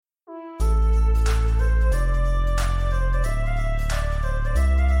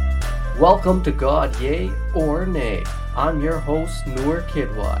Welcome to God Yay or Nay. I'm your host, Noor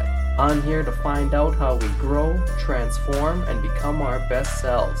Kidwai. I'm here to find out how we grow, transform, and become our best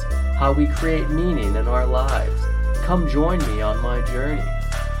selves, how we create meaning in our lives. Come join me on my journey.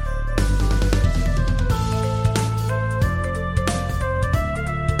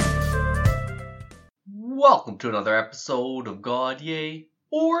 Welcome to another episode of God Yay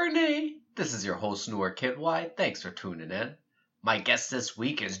or Nay. This is your host, Noor Kidwai. Thanks for tuning in. My guest this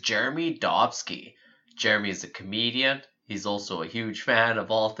week is Jeremy Dobsky. Jeremy is a comedian. He's also a huge fan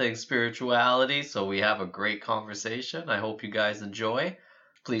of all things spirituality, so we have a great conversation. I hope you guys enjoy.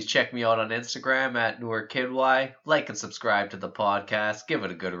 Please check me out on Instagram at NoorKidY. Like and subscribe to the podcast. Give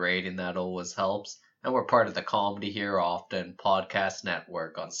it a good rating. That always helps. And we're part of the Comedy Here Often podcast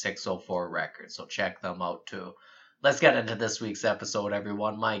network on 604 Records, so check them out too. Let's get into this week's episode,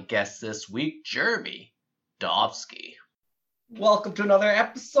 everyone. My guest this week, Jeremy Dobsky. Welcome to another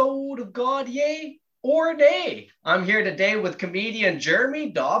episode of God Yay or Nay. I'm here today with comedian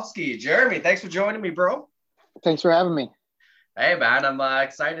Jeremy Dobsky. Jeremy, thanks for joining me, bro. Thanks for having me. Hey, man, I'm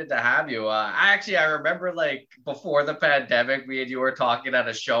excited to have you. I remember like before the pandemic, me and you were talking at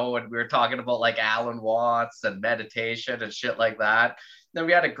a show and we were talking about like Alan Watts and meditation and shit like that. Then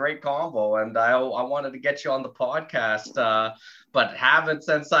we had a great combo and I wanted to get you on the podcast, but haven't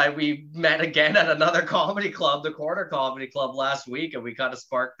since we met again at another comedy club, the Corner Comedy Club last week, and we kind of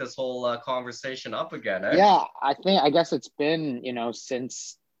sparked this whole conversation up again. Eh? Yeah, I guess it's been,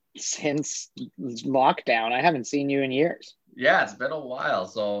 since lockdown. I haven't seen you in years. Yeah, it's been a while.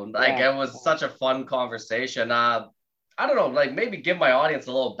 So it was such a fun conversation. I don't know, like maybe give my audience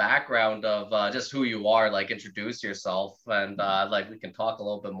a little background of just who you are, like introduce yourself, and we can talk a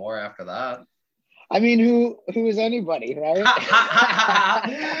little bit more after that. I mean, who is anybody, right?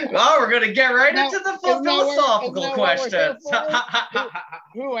 Well, we're gonna get right into the philosophical questions.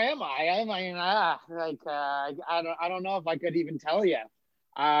 Who am I? I don't know if I could even tell you.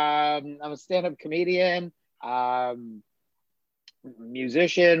 I'm a stand-up comedian,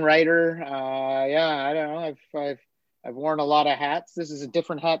 musician, writer. I don't know. I've worn a lot of hats. This is a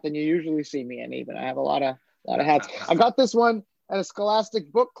different hat than you usually see me in. Even I have a lot of hats. I got this one at a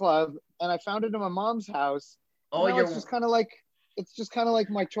Scholastic Book Club, and I found it in my mom's house. Oh, it's just kind of like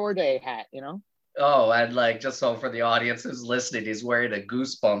my chore day hat, Oh, and just so for the audience who's listening, he's wearing a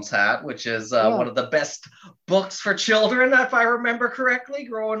Goosebumps hat, which is one of the best books for children, if I remember correctly,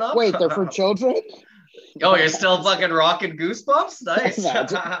 growing up. Wait, they're for children? Oh, you're still fucking rocking Goosebumps? Nice.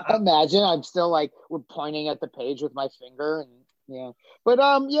 Imagine I'm still we're pointing at the page with my finger, and But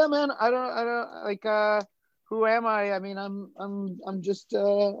man, I don't who am I? I mean, I'm just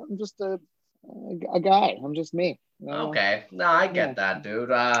a guy. I'm just me. Okay, no, I get that,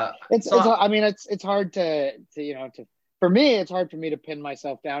 dude. It's hard to for me, it's hard for me to pin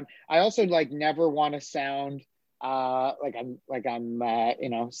myself down. I also never want to sound like I'm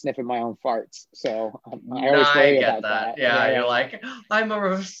sniffing my own farts. So I always worry about that. Yeah, you're like, I'm a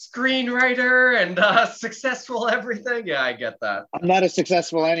screenwriter and successful everything. Yeah, I get that. I'm not a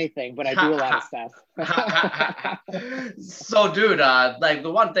successful anything, but I do a lot of stuff. So, dude,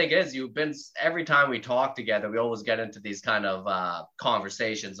 the one thing is, every time we talk together, we always get into these kind of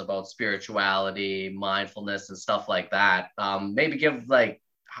conversations about spirituality, mindfulness, and stuff like that. Maybe give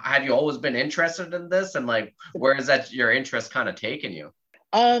have you always been interested in this, and where is that your interest kind of taken you?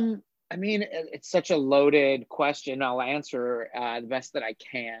 I mean, it's such a loaded question. I'll answer the best that I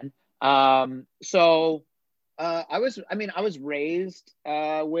can. I was raised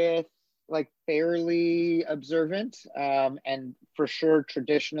with fairly observant, and for sure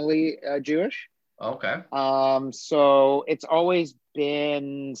traditionally Jewish. Okay. So it's always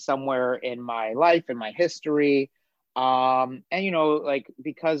been somewhere in my life, in my history. And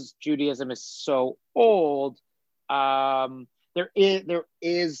because Judaism is so old, there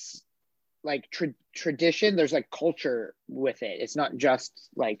is tradition, there's culture with it. It's not just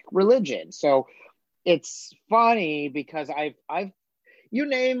religion. So it's funny because I've you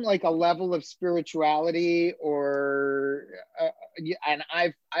name a level of spirituality and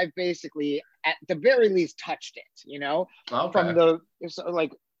I've basically at the very least touched it, Okay. From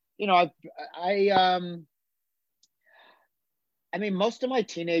most of my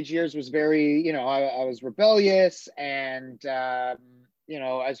teenage years was very, I was rebellious and, I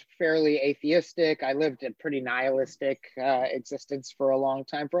was fairly atheistic. I lived a pretty nihilistic existence for a long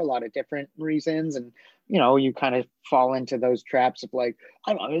time for a lot of different reasons. And, you kind of fall into those traps of I'm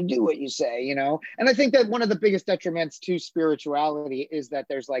not going to do what you say, And I think that one of the biggest detriments to spirituality is that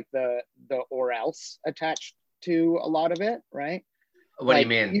there's the or else attached to a lot of it, right? What do you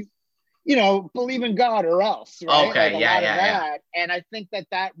mean? believe in God or else, right? Like Okay, a yeah, lot of yeah, yeah. that. And I think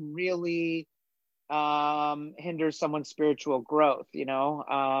that really hinders someone's spiritual growth,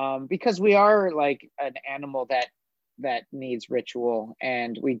 because we are like an animal that needs ritual,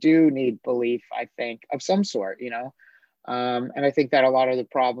 and we do need belief, I think, of some sort, and I think that a lot of the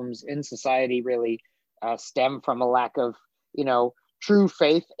problems in society really stem from a lack of, true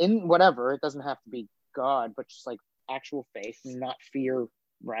faith in whatever. It doesn't have to be God, but just like actual faith and not fear,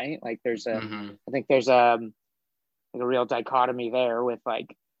 right? Like Hmm. I think there's like a real dichotomy there with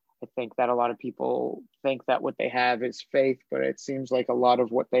like, I think that a lot of people think that what they have is faith, but it seems like a lot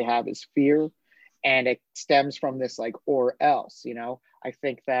of what they have is fear. And it stems from this like or else, I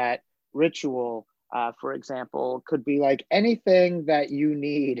think that ritual, for example, could be like anything that you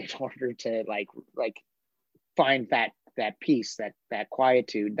need in order to like find that peace, that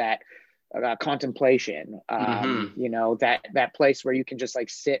quietude, that contemplation, Hmm. that place where you can just like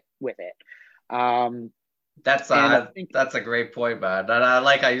sit with it. Um, and I think That's a great point, man. And I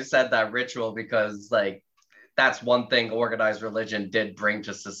like how you said that ritual because like that's one thing organized religion did bring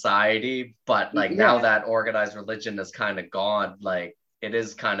to society, but like now yeah, that organized religion is kind of gone, like it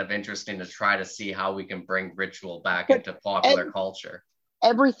is kind of interesting to try to see how we can bring ritual back but into popular culture.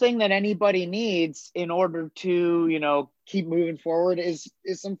 everything that anybody needs in order to keep moving forward is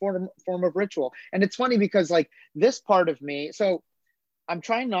some form of ritual. And it's funny because like this part of me, so I'm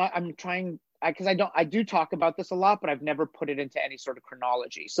trying because I do talk about this a lot, but I've never put it into any sort of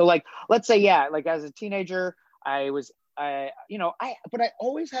chronology. So like let's say, yeah, like as a teenager but I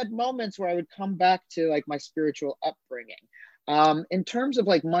always had moments where I would come back to like my spiritual upbringing. In terms of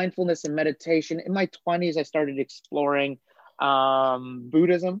like mindfulness and meditation, in my 20s I started exploring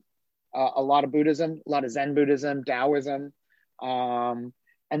Buddhism, a lot of Buddhism, a lot of Zen Buddhism, Taoism. Um,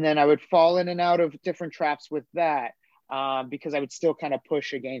 and then I would fall in and out of different traps with that, because I would still kind of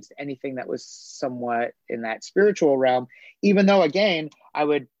push against anything that was somewhat in that spiritual realm, even though, again, I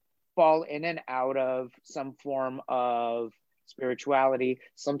would fall in and out of some form of spirituality,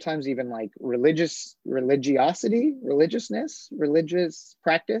 sometimes even like religiousness, religious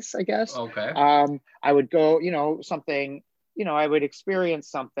practice, I guess. Okay. I would go, something, I would experience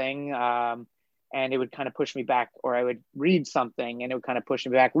something, and it would kind of push me back, or I would read something and it would kind of push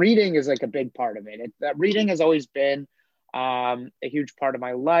me back. Reading is like a big part of it. That reading has always been a huge part of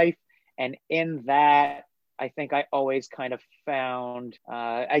my life. And in that, I think I always kind of found,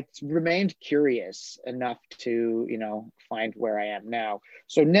 I remained curious enough to, find where I am now.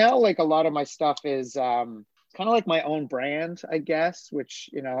 So now, like a lot of my stuff is kind of like my own brand, I guess, which,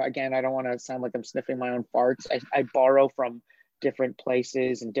 again, I don't want to sound like I'm sniffing my own farts. I borrow from different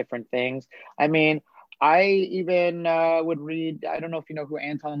places and different things. I mean, I even would read, I don't know if you know who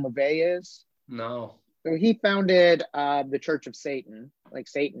Anton LaVey is. No. So he founded the Church of Satan, like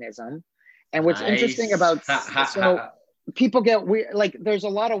Satanism. And what's interesting Nice. about, so people get weird, like there's a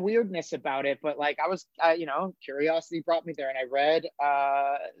lot of weirdness about it, but like I was, curiosity brought me there, and I read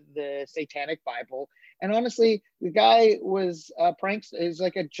the Satanic Bible. And honestly, the guy was a prankster, is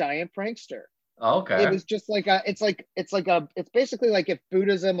like a giant prankster. It Okay. was just like it's basically like if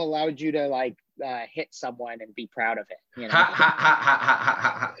Buddhism allowed you to like hit someone and be proud of it, Ha ha ha ha ha ha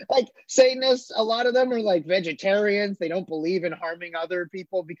ha. Ha. like Satanists, a lot of them are like vegetarians. They don't believe in harming other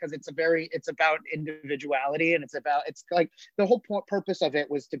people because it's about individuality, and it's like the whole purpose of it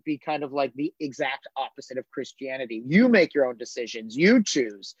was to be kind of like the exact opposite of Christianity. You make your own decisions, you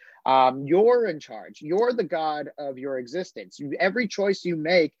choose. You're in charge. You're the god of your existence. Every choice you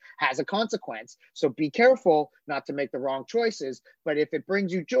make has a consequence. So be careful not to make the wrong choices. But if it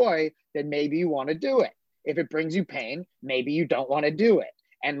brings you joy, then maybe you want to do it. If it brings you pain, maybe you don't want to do it.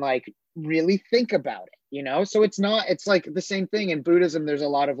 And like really think about it. So it's like the same thing in Buddhism. There's a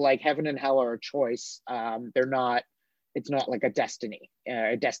lot of like heaven and hell are a choice. It's not like a destiny,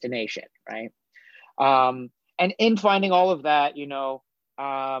 a destination, right? And in finding all of that,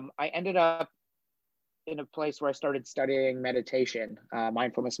 I ended up in a place where I started studying meditation,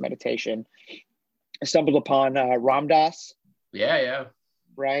 mindfulness meditation. I stumbled upon Ram Dass, Yeah, yeah.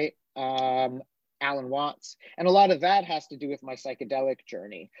 right? Alan Watts. And a lot of that has to do with my psychedelic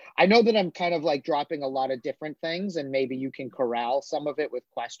journey. I know that I'm kind of like dropping a lot of different things, and maybe you can corral some of it with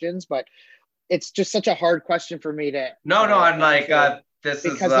questions, but it's just such a hard question for me to No, no, I'm like, answer, this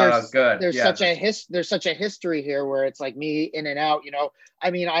is because good. there's Yeah, such this. a history here where it's like me in and out.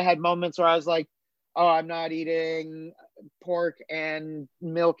 I mean, I had moments where I was like, oh, I'm not eating pork and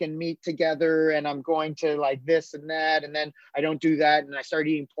milk and meat together, and I'm going to like this and that, and then I don't do that, and I start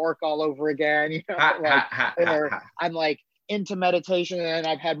eating pork all over again, Ha ha like, ha ha or ha. I'm like into meditation, and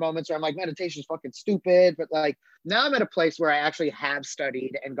I've had moments where I'm like, meditation is fucking stupid. But like now I'm at a place where I actually have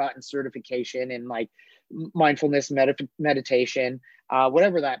studied and gotten certification in like mindfulness meditation,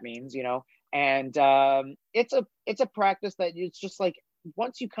 whatever that means, you know. And it's a practice that it's just like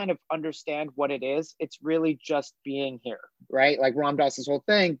once you kind of understand what it is, it's really just being here, right? Like Ram Dass's whole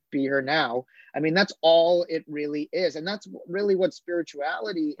thing, be here now. I mean, that's all it really is. And that's really what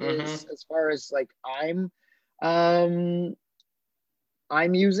spirituality is, as far as like um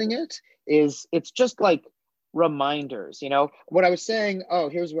I'm using it, is it's just like reminders, you know. What I was saying, oh,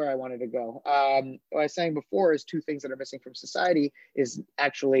 here's where I wanted to go. What I was saying before is two things that are missing from society is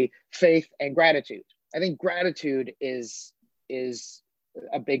actually faith and gratitude. I think gratitude is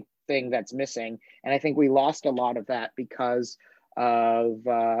a big thing that's missing, and I think we lost a lot of that because of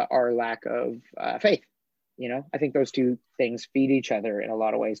our lack of faith. You know, I think those two things feed each other in a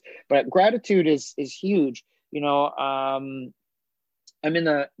lot of ways, but gratitude is huge. You know, I'm in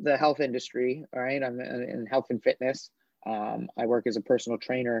the health industry. All right, I'm in health and fitness. I work as a personal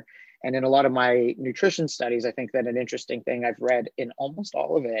trainer, and in a lot of my nutrition studies, I think that an interesting thing I've read in almost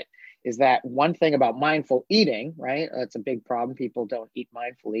all of it is that one thing about mindful eating, right? That's a big problem. People don't eat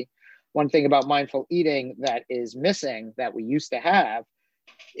mindfully. One thing about mindful eating that is missing that we used to have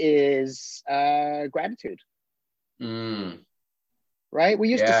is gratitude. Right? We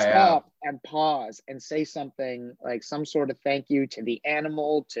used to stop and pause and say something like some sort of thank you to the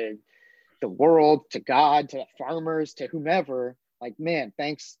animal, to the world, to God, to the farmers, to whomever. Like, man,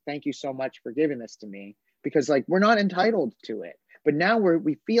 thank you so much for giving this to me, because like we're not entitled to it, but now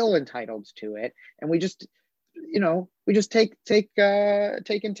we feel entitled to it, and we just, you know, we just take, right?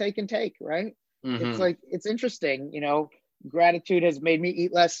 It's like, it's interesting, you know. Gratitude has made me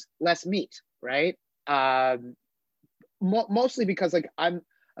eat less meat, right? Mostly because like I'm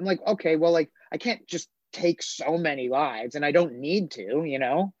like, okay, well, like I can't just take so many lives, and I don't need to, you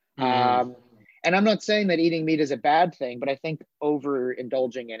know. And I'm not saying that eating meat is a bad thing, but I think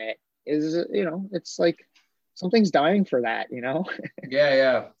overindulging in it is, you know, it's like something's dying for that, you know.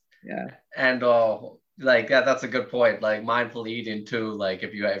 Yeah. And Like that's a good point. Like mindful eating too. Like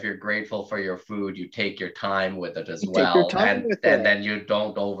if you're grateful for your food, you take your time with it as you take your well, time with and it. then you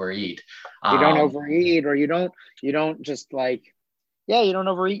don't overeat. You don't overeat, or you don't just like, yeah, you don't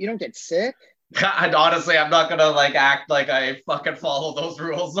overeat. You don't get sick. And honestly, I'm not gonna like act like I fucking follow those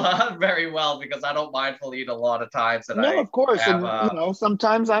rules very well, because I don't mindful eat a lot of times, and No, I of course. have And, you know,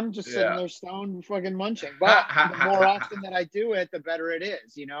 sometimes I'm just sitting yeah. there stoned fucking munching. But the more often that I do it, the better it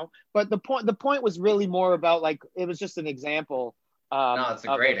is, you know. But the point was really more about like, it was just an example No, it's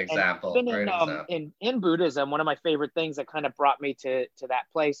a of great it. And example. even Great example. in Buddhism, one of my favorite things that kind of brought me to that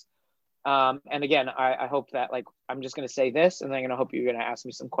place. And again, I hope that, like, I'm just going to say this, and then I'm going to hope you're going to ask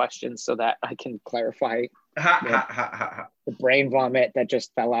me some questions so that I can clarify the brain vomit that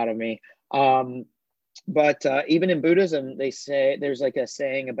just fell out of me. But even in Buddhism, they say there's like a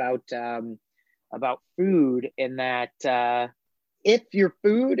saying about food, in that if your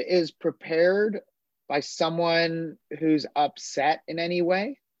food is prepared by someone who's upset in any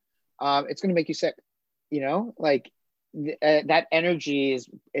way, it's going to make you sick. You know, like that energy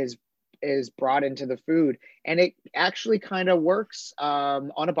is brought into the food, and it actually kind of works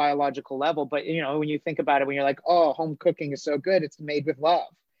on a biological level. But you know, when you think about it, when you're like, oh, home cooking is so good, it's made with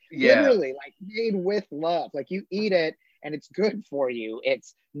love. Literally, like made with love. Like you eat it and it's good for you,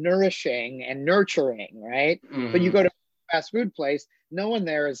 it's nourishing and nurturing, right? But you go to a fast food place, no one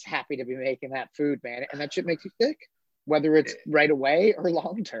there is happy to be making that food, man, and that shit makes you sick, whether it's right away or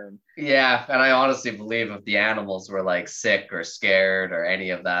long term. Yeah, and I honestly believe if the animals were like sick or scared or any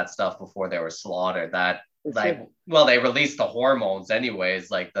of that stuff before they were slaughtered, that well, they release the hormones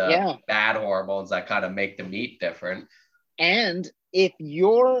anyways, like the bad hormones that kind of make the meat different. And if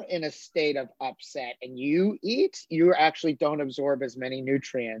you're in a state of upset and you eat, you actually don't absorb as many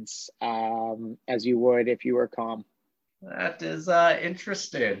nutrients as you would if you were calm. That is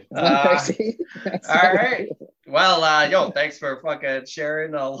interesting. Crazy? All right. Well, yo, thanks for fucking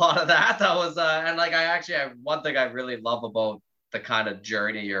sharing a lot of that. That was and like I actually have one thing I really love about the kind of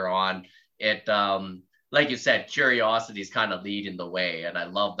journey you're on. It like you said, curiosity is kind of leading the way, and I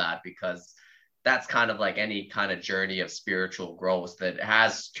love that, because that's kind of like any kind of journey of spiritual growth that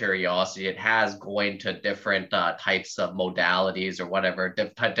has curiosity. It has going to different types of modalities or whatever,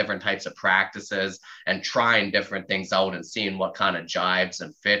 different types of practices, and trying different things out and seeing what kind of jibes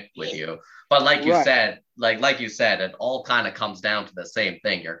and fit with you. But like you said, like you said, it all kind of comes down to the same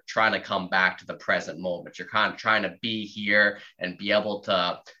thing. You're trying to come back to the present moment. You're kind of trying to be here and be able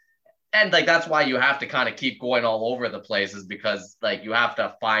to, and like that's why you have to kind of keep going all over the places, because like you have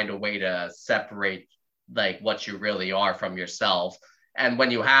to find a way to separate like what you really are from yourself. And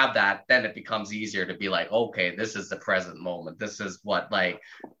when you have that, then it becomes easier to be like, okay, this is the present moment. This is what like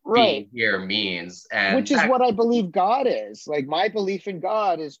Right. being here means. And Which is that, what I believe God is. Like my belief in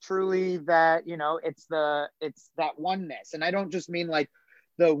God is truly that, it's that oneness. And I don't just mean like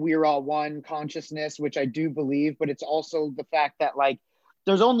the we're all one consciousness, which I do believe, but it's also the fact that like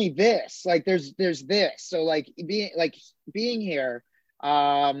there's only this, like there's this. So being here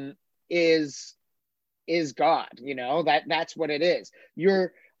um is God, that's what it is.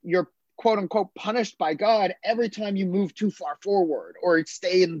 You're quote unquote punished by God every time you move too far forward or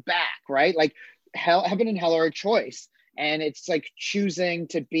stay in back, right? Like heaven and hell are a choice. And it's like choosing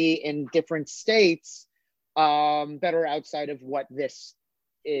to be in different states that are outside of what this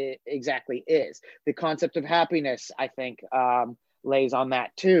exactly is. The concept of happiness, I think, lays on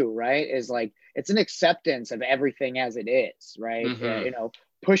that too, right? Is like it's an acceptance of everything as it is, right? mm-hmm.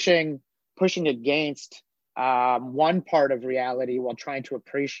 Pushing against one part of reality while trying to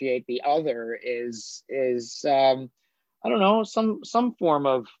appreciate the other is I don't know, some form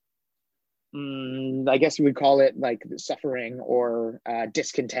of I guess you would call it like suffering or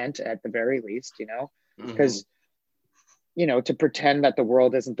discontent at the very least, Mm-hmm. because to pretend that the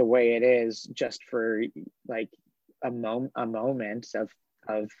world isn't the way it is just for like a moment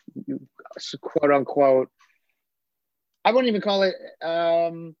of quote unquote, I wouldn't even call it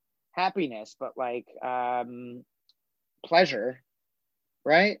happiness, but like pleasure,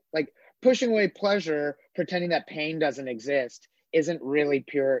 right? Like pushing away pleasure, pretending that pain doesn't exist isn't really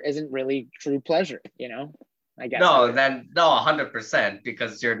true pleasure, I guess I No, would. then no, 100%,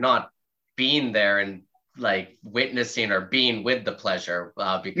 because you're not being there and like witnessing or being with the pleasure,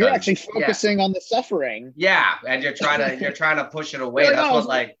 You're because actually yeah, focusing on the suffering. yeah, and you're trying to push it You're away. like, That's oh, what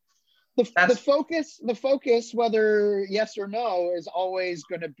like the that's focus, whether yes or no, is always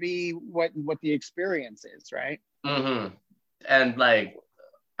going to be what the experience is, right? mm-hmm. And like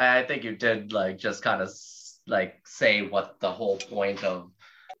I think you did like just kind of like say what the whole point of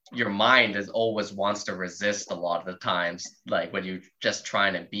your mind is always wants to resist a lot of the times, like when you just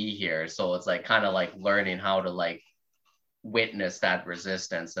trying to be here. So it's like kind of like learning how to like witness that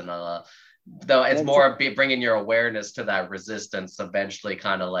resistance, and though it's That's more bringing your awareness to that resistance eventually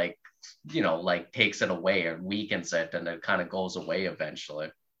kind of like like takes it away or weakens it, and it kind of goes away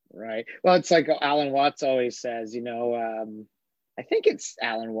eventually. right. Well, it's like Alan Watts always says, I think it's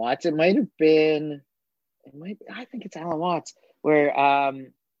Alan Watts. It might have been, I think it's Alan Watts, where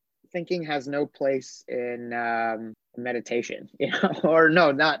thinking has no place in meditation, or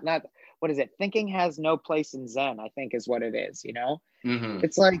no, not, what is it? Thinking has no place in Zen, I think is what it is. Mm-hmm.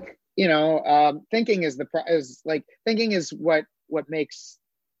 It's like, thinking thinking is what makes,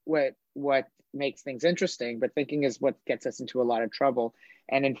 what makes things interesting, but thinking is what gets us into a lot of trouble.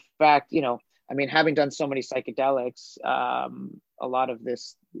 And in fact, I mean, having done so many psychedelics, a lot of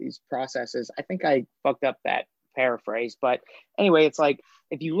these processes, I think I fucked up that paraphrase, but anyway, it's like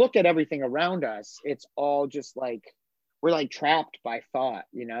if you look at everything around us, it's all just like we're like trapped by thought.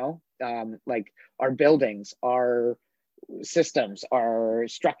 Like our buildings, our systems, our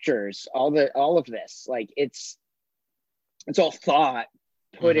structures, all of this, like it's all thought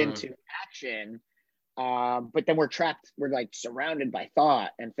put Mm-hmm. into action. But then we're trapped, we're like surrounded by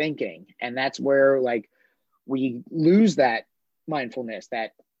thought and thinking, and that's where like we lose that mindfulness,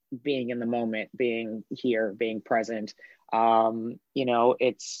 that being in the moment, being here, being present.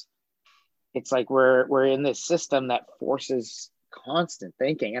 It's like we're in this system that forces constant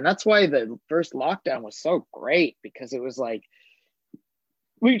thinking, and that's why the first lockdown was so great, because it was like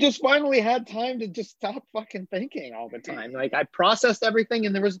we just finally had time to just stop fucking thinking all the time. Like I processed everything,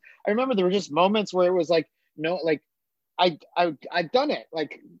 and I remember there were just moments where it was like, no, like I've done it.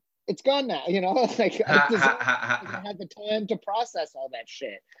 Like it's gone now, like I dissolved because I had the time to process all that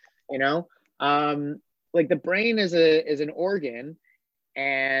shit, you know? Like the brain is an organ,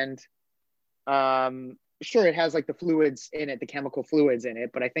 and sure, it has like the fluids in it, the chemical fluids in it,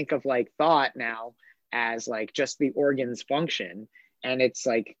 but I think of like thought now as like just the organ's function. And it's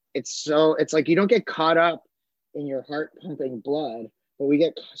like it's like you don't get caught up in your heart pumping blood, but we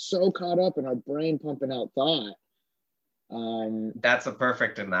get so caught up in our brain pumping out thought. That's a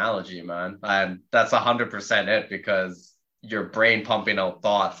perfect analogy, man, and that's 100% it, because your brain pumping out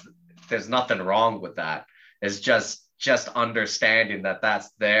thoughts, there's nothing wrong with that. It's just understanding that that's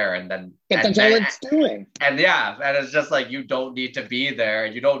there, and then But that's all it's doing. and yeah, and it's just like you don't need to be there,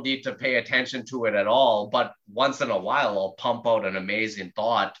 you don't need to pay attention to it at all, but once in a while it'll pump out an amazing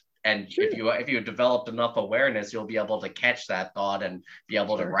thought, and Sure, if you developed enough awareness, you'll be able to catch that thought and be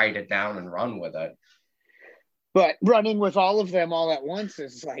able to sure. write it down and run with it. but running with all of them all at once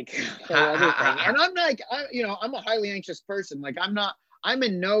is like a whole Ha, other ha, ha, thing. And ha. I'm like, I'm a highly anxious person. Like I'm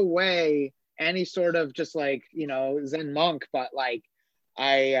in no way any sort of just like, Zen monk, but like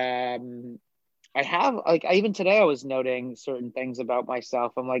I, I have like even today I was noting certain things about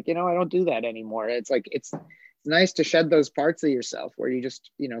myself. I'm like, I don't do that anymore. It's like it's nice to shed those parts of yourself where you just,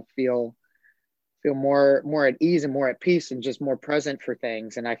 feel more at ease and more at peace and just more present for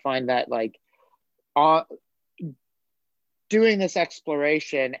things. And I find that like uh, doing this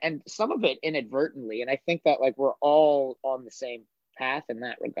exploration and some of it inadvertently, and I think that like we're all on the same path in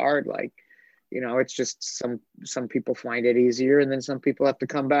that regard. Like, it's just some people find it easier, and then some people have to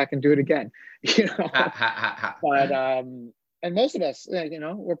come back and do it again. You Ha, know, ha, ha, but ha. and most of us,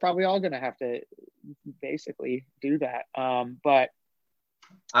 we're probably all going to have to basically do that. But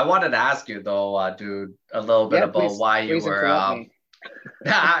I wanted to ask you though, dude, a little bit yeah, about why you please were interrupt me.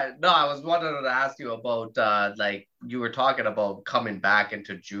 no, I was wanting to ask you about like you were talking about coming back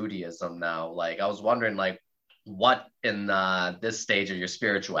into Judaism now. Like I was wondering like what in this stage of your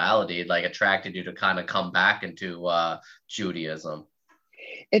spirituality like attracted you to kind of come back into Judaism.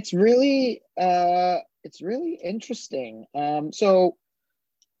 It's really interesting. So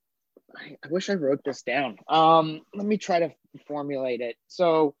I wish I wrote this down. Let me try to formulate it.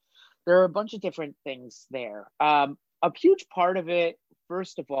 So there are a bunch of different things there. A huge part of it,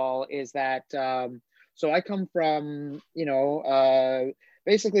 first of all, is that so I come from,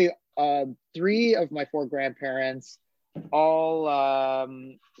 basically three of my four grandparents, all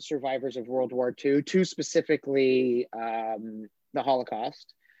survivors of World War II, two specifically the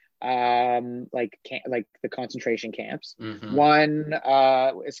Holocaust, like the concentration camps. Mm-hmm. One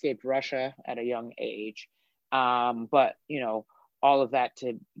escaped Russia at a young age, but all of that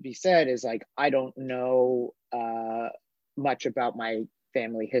to be said is like I don't know much about my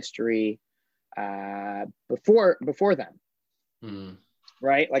family history before them, Mm-hmm.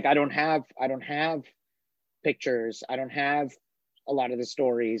 right? Like I don't have pictures. I don't have a lot of the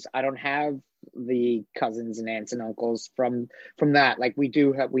stories. I don't have the cousins and aunts and uncles from that. Like we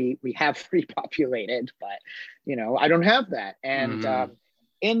have repopulated, but I don't have that. And Mm-hmm.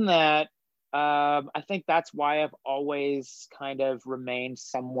 in that, I think that's why I've always kind of remained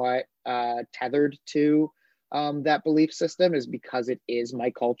somewhat tethered to that belief system, is because it is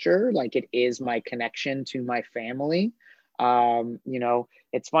my culture, like it is my connection to my family.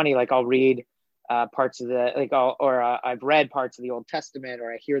 It's funny, like I'll read parts of the like I've read parts of the Old Testament,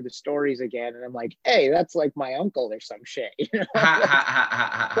 or I hear the stories again, and I'm like, hey, that's like my uncle or some shit, Ha, like, ha, ha,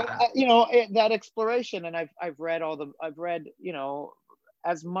 ha, but ha, that exploration, and I've read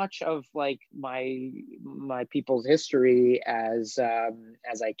as much of like my people's history as I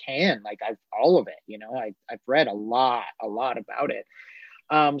can. Like I've all of it, I've read a lot about it.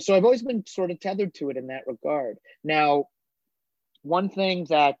 So I've always been sort of tethered to it in that regard. Now, one thing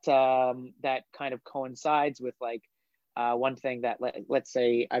that kind of coincides with like one thing that let's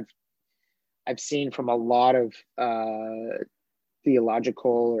say I've seen from a lot of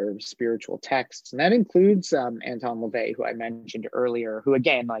theological or spiritual texts, and that includes Anton LaVey, who I mentioned earlier, who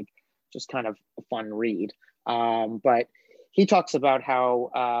again like just kind of a fun read, but he talks about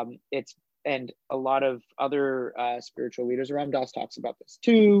how it's and a lot of other spiritual leaders around us talks about this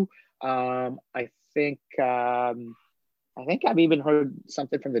too. I think I think I've even heard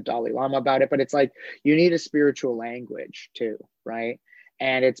something from the Dalai Lama about it, but it's like you need a spiritual language too, right?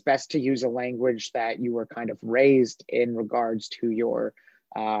 And it's best to use a language that you were kind of raised in regards to your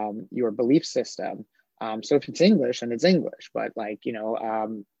belief system. So if it's English, then it's English, but like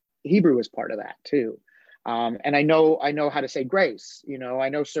Hebrew is part of that too. And I know how to say grace. I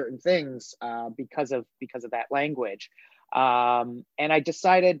know certain things because of that language. And I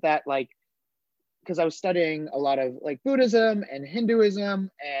decided that like because I was studying a lot of like Buddhism and Hinduism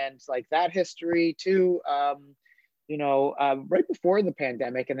and like that history too, right before the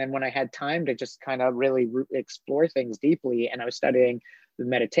pandemic. And then when I had time to just kind of really explore things deeply, and I was studying the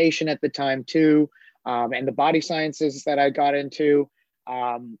meditation at the time too, and the body sciences that I got into,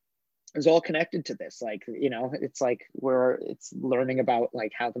 is all connected to this. Like, it's like it's learning about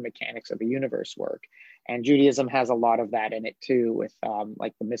like how the mechanics of the universe work. And Judaism has a lot of that in it too, with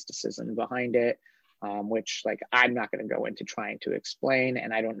like the mysticism behind it, which like I'm not going to go into trying to explain,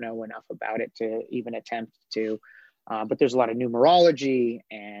 and I don't know enough about it to even attempt to. But there's a lot of numerology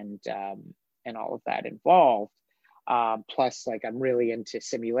and all of that involved. Plus, like I'm really into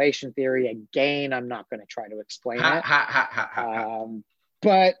simulation theory. Again, I'm not going to try to explain ha, it. ha, ha, ha, ha, ha.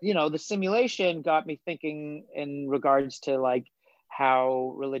 But the simulation got me thinking in regards to like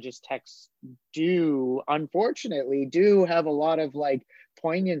how religious texts unfortunately do have a lot of like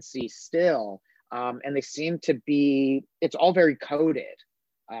poignancy still, and they seem to be, it's all very coded.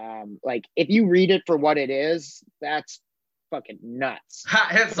 Like if you read it for what it is, that's fucking nuts.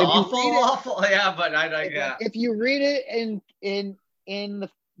 It's But if you awful, read it, awful. Yeah, but yeah. if you read it in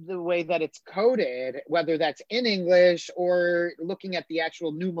the way that it's coded, whether that's in English or looking at the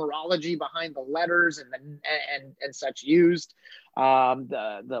actual numerology behind the letters and such used,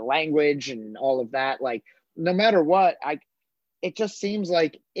 the language and all of that, like no matter what, it just seems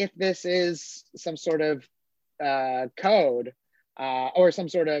like if this is some sort of code or some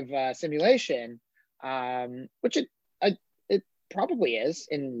sort of simulation, which it probably is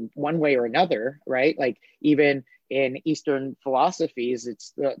in one way or another, right? Like even in Eastern philosophies,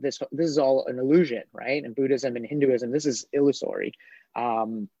 this is all an illusion, right? In Buddhism and Hinduism, this is illusory,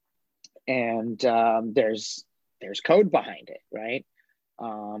 and there's code behind it, right?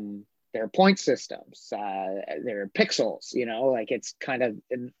 There are point systems, there are pixels, like it's kind of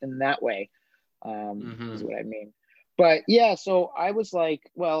in that way, is what I mean. But yeah, so I was like,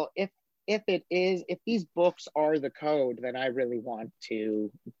 well, if these books are the code, then I really want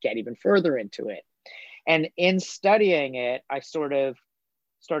to get even further into it. And in studying it, I sort of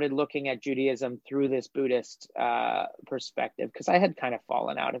started looking at Judaism through this Buddhist perspective, because I had kind of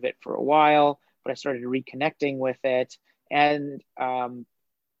fallen out of it for a while, but I started reconnecting with it. And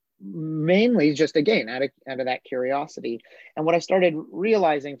mainly just, again, out of that curiosity. And what I started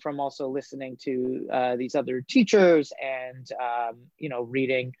realizing from also listening to these other teachers and,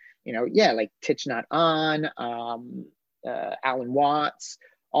 reading, like Thich Nhat Hanh, Alan Watts,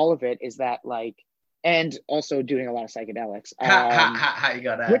 all of it is that, like, and also doing a lot of psychedelics, How you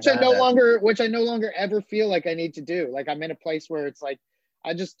got which I no longer ever feel like I need to do. Like I'm in a place where it's like,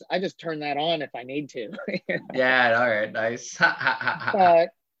 I just turn that on if I need to. Yeah, all right, nice. But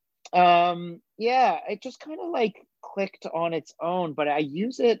yeah, it just kind of like clicked on its own, but I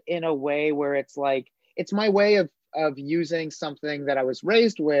use it in a way where it's like, it's my way of using something that I was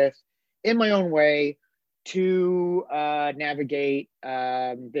raised with in my own way to navigate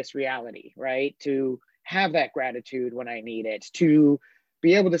this reality, right? To have that gratitude when I need it, to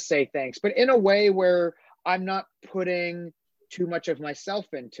be able to say thanks, but in a way where I'm not putting too much of myself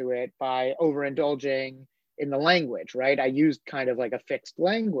into it by overindulging in the language, right? I used kind of like a fixed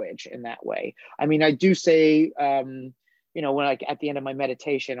language in that way. I mean, I do say, when like at the end of my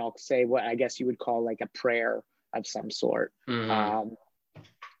meditation, I'll say what I guess you would call like a prayer of some sort. Mm-hmm.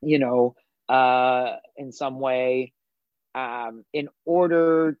 In some way, in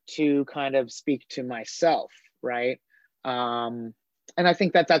order to kind of speak to myself, right? And I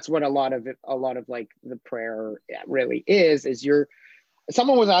think that's what a lot of like the prayer really is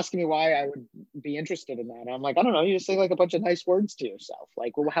someone was asking me why I would be interested in that. And I'm like, I don't know. You just say like a bunch of nice words to yourself.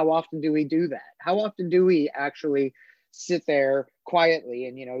 Like, well, how often do we do that? How often do we actually sit there quietly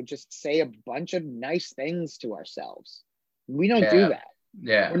and, just say a bunch of nice things to ourselves? We don't do that.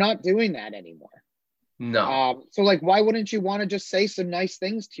 Yeah. We're not doing that anymore. No. So like, why wouldn't you want to just say some nice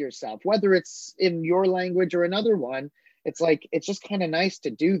things to yourself, whether it's in your language or another one? It's like, it's just kind of nice to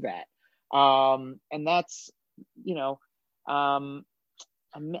do that. And that's,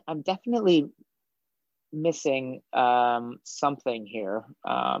 I'm definitely missing something here.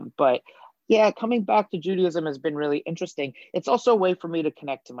 But yeah, coming back to Judaism has been really interesting. It's also a way for me to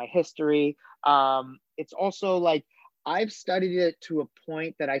connect to my history. It's also like, I've studied it to a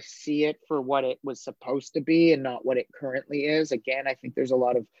point that I see it for what it was supposed to be and not what it currently is. Again, I think there's a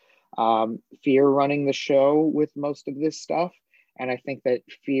lot of fear running the show with most of this stuff. And I think that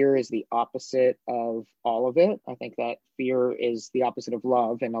fear is the opposite of all of it. I think that fear is the opposite of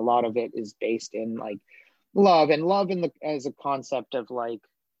love. And a lot of it is based in like love, and love as a concept of like,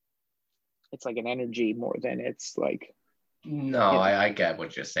 it's like an energy more than it's like. No, I get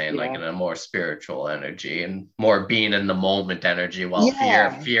what you're saying, like in a more spiritual energy and more being in the moment energy, while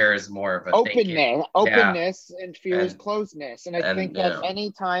fear is more of a openness, and fear is closeness. And I think that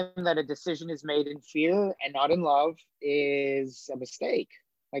any time that a decision is made in fear and not in love is a mistake.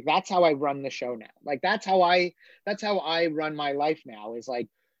 Like that's how I run the show now. Like that's how I run my life now, is like,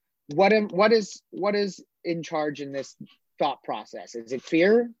 what is in charge in this thought process? Is it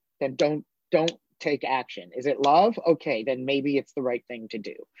fear? Then don't take action. Is it love? Okay, then maybe it's the right thing to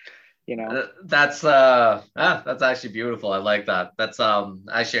do. That's actually beautiful. I like that. That's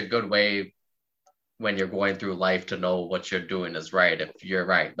actually a good way when you're going through life to know what you're doing is right. If you're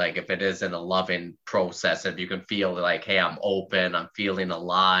right, like if it is in a loving process, if you can feel like, hey, I'm open, I'm feeling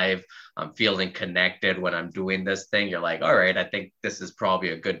alive, I'm feeling connected when I'm doing this thing, you're like, all right, I think this is probably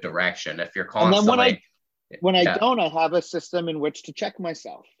a good direction. If you're constantly, and then when I don't, I have a system in which to check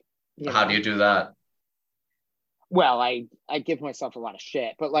myself. How do you do that? well, I give myself a lot of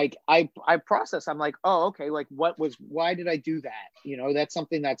shit, but like I process, I'm like, oh, okay, like why did I do that? You know, that's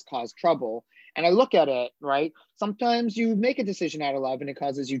something that's caused trouble. And I look at it, right? Sometimes you make a decision out of love and it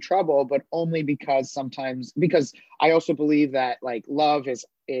causes you trouble, but only because I also believe that like love is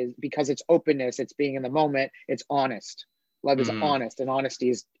because it's openness, it's being in the moment, it's honest. Love is Mm, honest, and honesty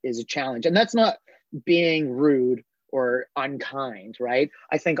is a challenge. And that's not being rude or unkind, right?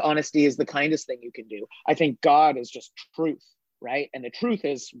 I think honesty is the kindest thing you can do. I think God is just truth, right? And the truth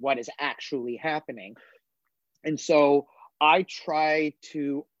is what is actually happening. And so I try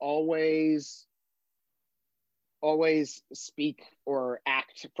to always speak or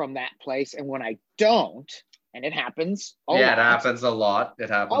act from that place. And when I don't, and it happens yeah, it happens a lot. It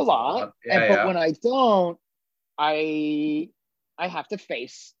a happens a lot, lot. and Yeah, but yeah. when I don't, I I have to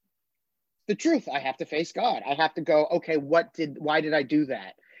face the truth. I have to face God. I have to go, okay, why did I do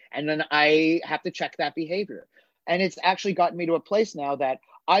that? And then I have to check that behavior. And it's actually gotten me to a place now that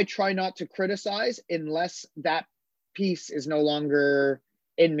I try not to criticize unless that piece is no longer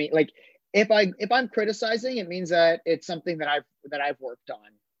in me. Like if I'm criticizing, it means that it's something that I've worked on.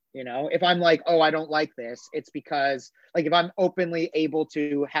 You know, if I'm like, oh, I don't like this, it's because like if I'm openly able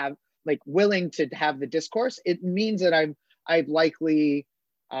to have like willing to have the discourse, it means that I've likely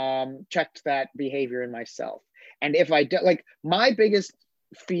checked that behavior in myself. And if I do, like my biggest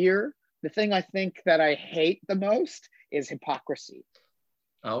fear, the thing I think that I hate the most is hypocrisy.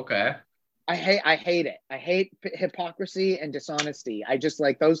 Okay. I hate it. I hate hypocrisy and dishonesty. I just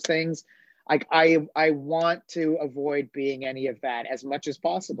like those things. Like I want to avoid being any of that as much as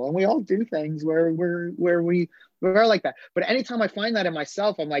possible. And we all do things we're like that. But anytime I find that in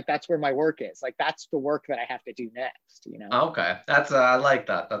myself, I'm like, that's where my work is. Like that's the work that I have to do next, you know? Okay. That's I like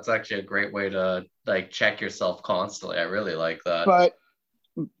that. That's actually a great way to like check yourself constantly. I really like that. But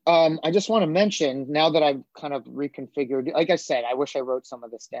I just want to mention now that I've kind of reconfigured, like I said, I wish I wrote some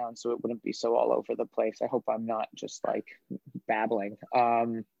of this down so it wouldn't be so all over the place. I hope I'm not just like babbling.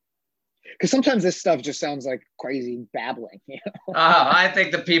 Because sometimes this stuff just sounds like crazy babbling. You I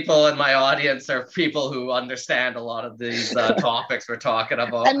think the people in my audience are people who understand a lot of these topics we're talking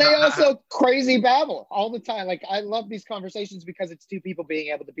about. And they also crazy babble all the time. Like I love these conversations because it's two people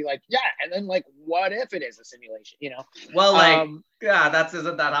being able to be like, yeah, and then like, what if it is a simulation? You know? Well, like, Um, yeah, that's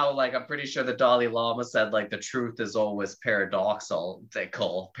isn't that how like I'm pretty sure the Dalai Lama said like the truth is always paradoxical,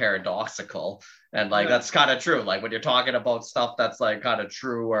 and like yeah. that's kind of true. Like when you're talking about stuff that's like kind of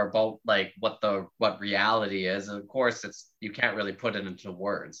true or about like what reality is, of course it's you can't really put it into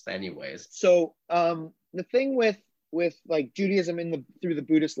words, anyways. So the thing with like Judaism in the through the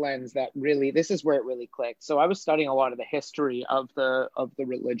Buddhist lens that really this is where it really clicked. So I was studying a lot of the history of the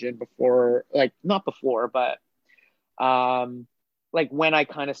religion before, like not before, but um like when I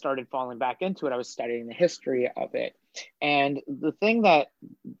kind of started falling back into it, I was studying the history of it. And the thing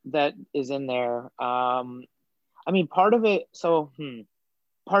that is in there, I mean part of it,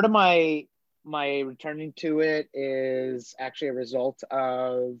 part of my returning to it is actually a result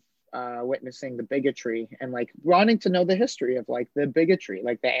of witnessing the bigotry and like wanting to know the history of like the bigotry,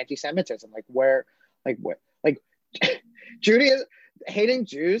 like the anti-Semitism, like where, like what, like Judaism, hating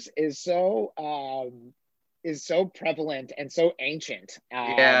Jews is so prevalent and so ancient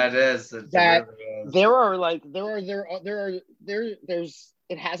Yeah, it is. It that really is. there are like there's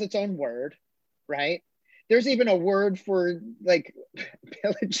it has its own word, right? There's even a word for like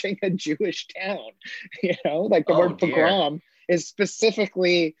pillaging a Jewish town, you know, like the Oh word dear. pogrom is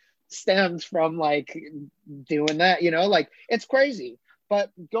specifically stems from like doing that, you know, like it's crazy.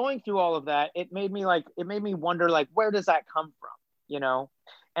 But going through all of that, it made me wonder like where does that come from, you know?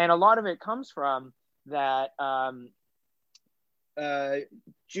 And a lot of it comes from that uh,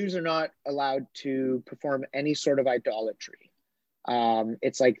 Jews are not allowed to perform any sort of idolatry.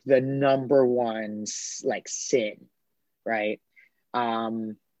 It's like the number one like sin, right?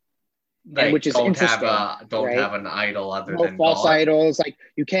 Um, and Like which is interesting, don't right? have an idol other No than false God. idols.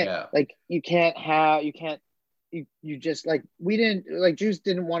 Yeah. Like you can't you just like we didn't like Jews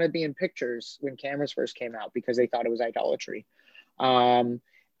didn't want to be in pictures when cameras first came out because they thought it was idolatry. Um,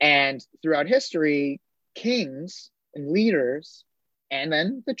 and throughout history, kings and leaders, and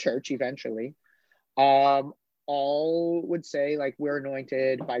then the church eventually, um, all would say like we're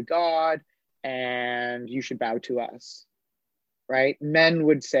anointed by God and you should bow to us, right? Men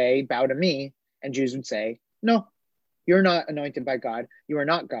would say bow to me, and Jews would say no, you're not anointed by God. You are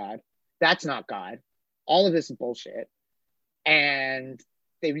not God. That's not God. All of this is bullshit, and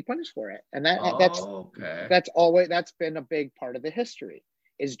they'd be punished for it. And Okay. that's been a big part of the history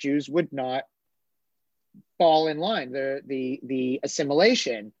is Jews would not fall in line. The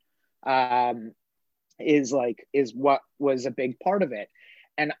assimilation um, is what was a big part of it.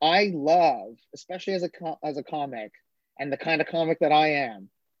 And I love, especially as a comic, and the kind of comic that I am,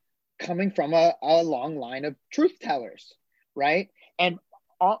 coming from a long line of truth tellers, right? And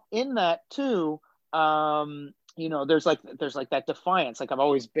in that too, there's like that defiance. Like I've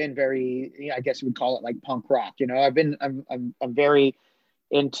always been very, I guess you would call it like punk rock. I'm very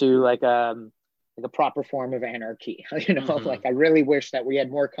into like a proper form of anarchy. Like I really wish that we had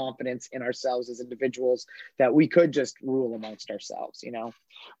more confidence in ourselves as individuals, that we could just rule amongst ourselves.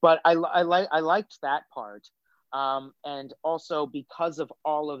 But I liked that part. And also because of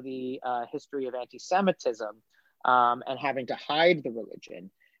all of the history of anti-Semitism and having to hide the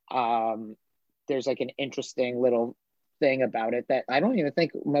religion, there's like an interesting little thing about it that I don't even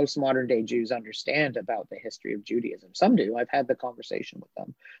think most modern day Jews understand about the history of Judaism. Some do. I've had the conversation with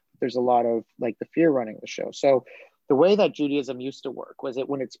them. There's a lot of like the fear running the show. So the way that Judaism used to work was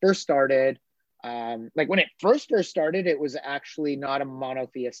when it first started, when it first started, it was actually not a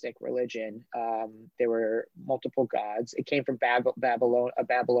monotheistic religion. There were multiple gods. It came from Babylon, a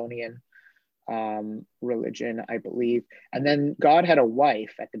Babylonian religion, I believe. And then God had a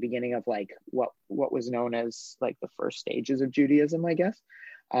wife at the beginning of like what was known as like the first stages of Judaism, I guess.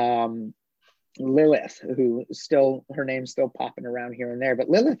 Lilith, who her name's still popping around here and there, but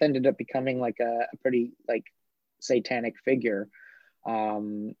Lilith ended up becoming like a pretty like satanic figure,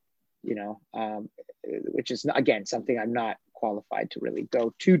 which is again something I'm not qualified to really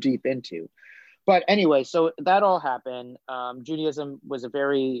go too deep into. But anyway, so that all happened. Judaism was a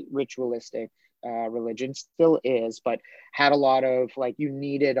very ritualistic religion, still is, but had a lot of like, you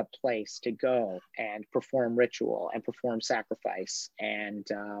needed a place to go and perform ritual and perform sacrifice. And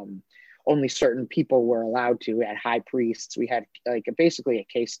only certain people were allowed to. We had high priests. We had like basically a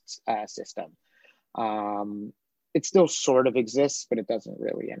caste system. It still sort of exists, but it doesn't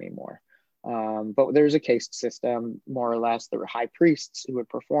really anymore. But there's a caste system, more or less. There were high priests who would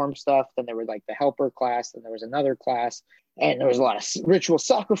perform stuff. Then there were like the helper class. Then there was another class, and there was a lot of ritual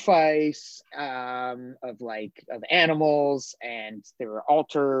sacrifice of animals, and there were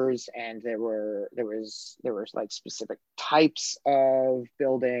altars, and there was like specific types of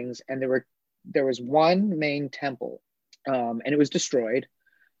buildings, and there was one main temple, and it was destroyed.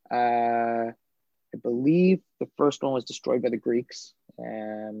 I believe the first one was destroyed by the Greeks.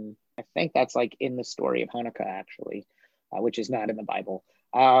 I think that's like in the story of Hanukkah, actually, which is not in the Bible.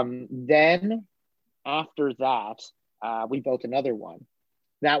 Then after that, we built another one.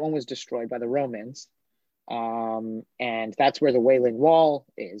 That one was destroyed by the Romans. And that's where the Wailing Wall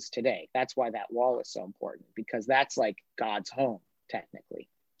is today. That's why that wall is so important, because that's like God's home, technically,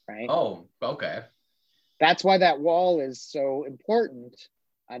 right? Oh, okay. That's why that wall is so important.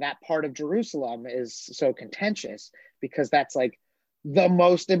 That part of Jerusalem is so contentious, because that's like the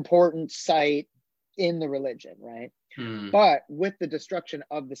most important site in the religion, right? But with the destruction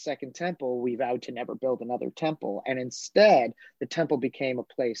of the second temple, we vowed to never build another temple. And instead, the temple became a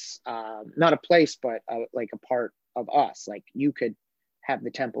place, not a place, but like a part of us. Like you could have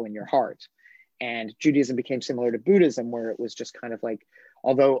the temple in your heart. And Judaism became similar to Buddhism, where it was just kind of like,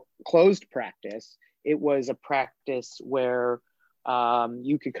 although closed practice, it was a practice where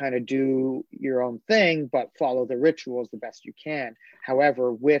you could kind of do your own thing, but follow the rituals the best you can.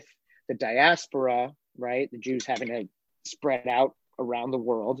 However, with the diaspora, right, the Jews having to spread out around the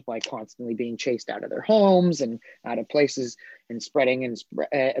world by constantly being chased out of their homes and out of places and spreading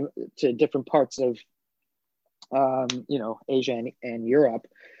to different parts of, Asia and Europe,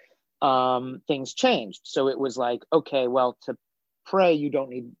 things changed. So it was like, okay, well, to pray, you don't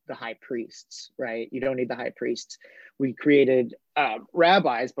need the high priests, right? You don't need the high priests. We created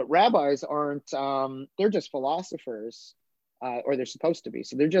rabbis, but rabbis aren't, they're just philosophers, or they're supposed to be.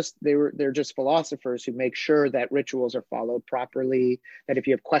 So they're just philosophers who make sure that rituals are followed properly, that if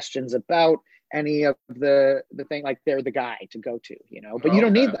you have questions about any of the thing, like they're the guy to go to, but you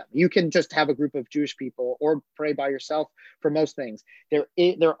don't need them. You can just have a group of Jewish people or pray by yourself for most things.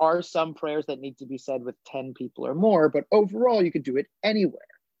 There are some prayers that need to be said with 10 people or more, but overall you could do it anywhere.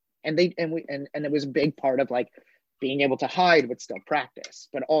 And it was a big part of like being able to hide but still practice,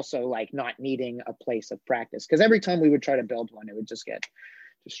 but also like not needing a place of practice. Because every time we would try to build one, it would just get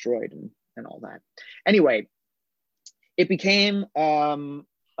destroyed and all that. Anyway, it became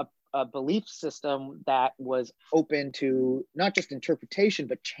a belief system that was open to not just interpretation,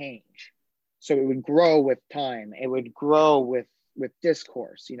 but change. So it would grow with time. It would grow with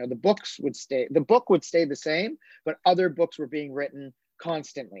discourse. The book would stay the same, but other books were being written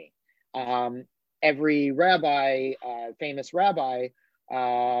constantly. Every rabbi, famous rabbi,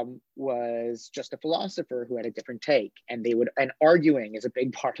 was just a philosopher who had a different take, and arguing is a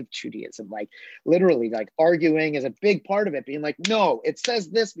big part of Judaism. Like literally, like arguing is a big part of it. Being like, no, it says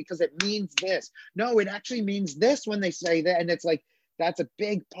this because it means this. No, it actually means this when they say that, and it's like that's a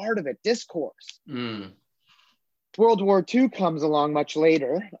big part of it. Discourse. Mm. World War II comes along much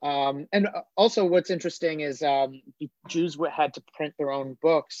later. And also what's interesting is Jews had to print their own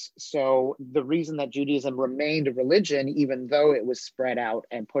books. So the reason that Judaism remained a religion, even though it was spread out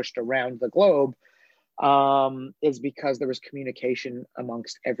and pushed around the globe, is because there was communication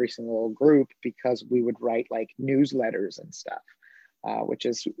amongst every single group, because we would write like newsletters and stuff. Which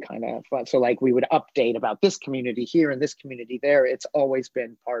is kind of fun. So like we would update about this community here and this community there. It's always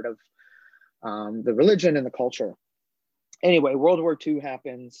been part of the religion and the culture. Anyway, World War II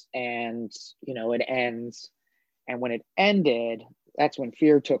happens, and it ends. And when it ended, that's when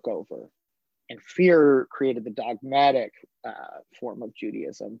fear took over, and fear created the dogmatic form of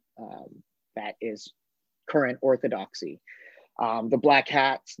Judaism that is current orthodoxy. The black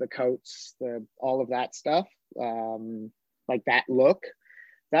hats, the coats, all of that stuff, like that look,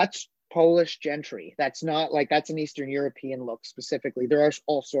 that's Polish gentry. That's not like, that's an Eastern European look specifically. There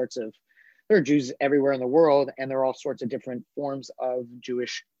are Jews everywhere in the world, and there are all sorts of different forms of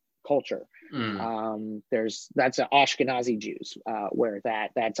Jewish culture. That's Ashkenazi Jews, where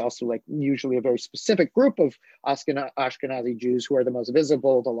that's also like usually a very specific group of Ashkenazi Jews who are the most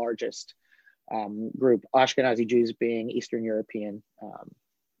visible, the largest group. Ashkenazi Jews being Eastern European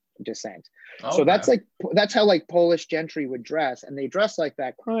descent. Okay. So that's how like Polish gentry would dress, and they dress like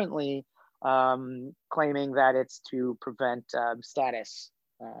that currently, claiming that it's to prevent status.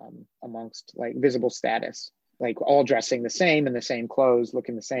 Amongst like visible status, like all dressing the same in the same clothes,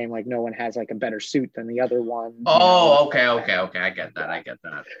 looking the same, like no one has like a better suit than the other one. Okay. I get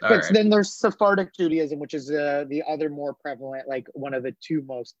that. But then there's Sephardic Judaism, which is the other more prevalent, like one of the two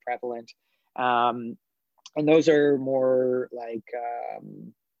most prevalent, and those are more like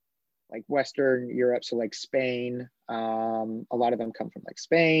Western Europe, so like Spain. A lot of them come from like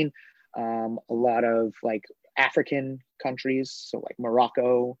Spain. A lot of like African countries, so like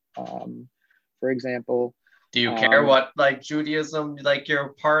Morocco, for example. Do you care what like Judaism like you're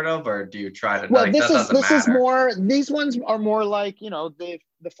part of, or do you try to? Well, like, this is more. These ones are more like the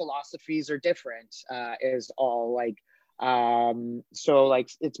philosophies are different. Is all like so like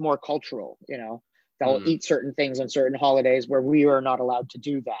it's more cultural. They'll eat certain things on certain holidays where we are not allowed to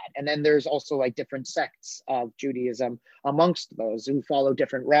do that. And then there's also like different sects of Judaism amongst those who follow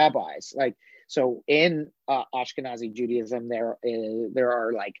different rabbis. Like, so in Ashkenazi Judaism, there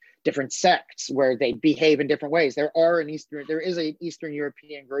are like different sects where they behave in different ways. There is an Eastern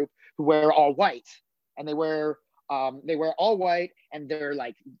European group who wear all white, and they wear all white, and they're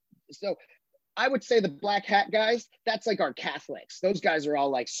like, so I would say the black hat guys, that's like our Catholics. Those guys are all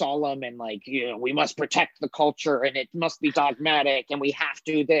like solemn and like, we must protect the culture, and it must be dogmatic, and we have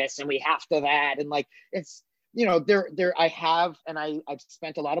to this and we have to that. And like, it's, I've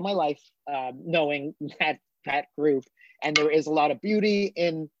spent a lot of my life knowing that group, and there is a lot of beauty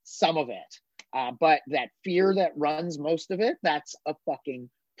in some of it. But that fear that runs most of it, that's a fucking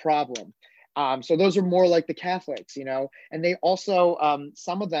problem. So those are more like the Catholics, and they also,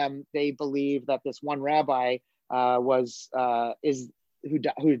 some of them, they believe that this one rabbi who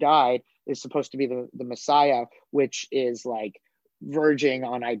died is supposed to be the Messiah, which is like verging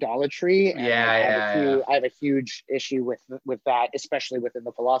on idolatry. And I have a huge issue with that, especially within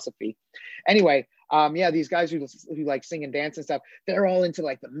the philosophy. Anyway, these guys who like sing and dance and stuff, they're all into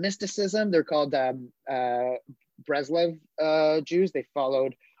like the mysticism. They're called Breslev Jews. They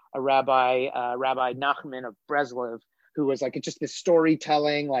followed a Rabbi Nachman of Breslev, who was like just this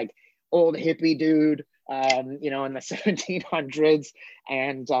storytelling, like old hippie dude, in the 1700s.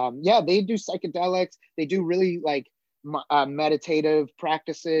 And they do psychedelics. They do really like meditative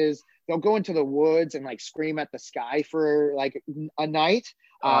practices. They'll go into the woods and like scream at the sky for like a night,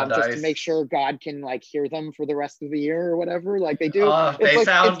 nice. Just to make sure God can like hear them for the rest of the year or whatever. Like they do. They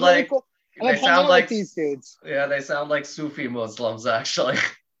sound like. Cool. They sound like these dudes. Yeah, they sound like Sufi Muslims, actually.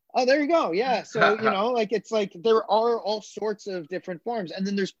 Oh, there you go. Yeah. So, like it's like there are all sorts of different forms. And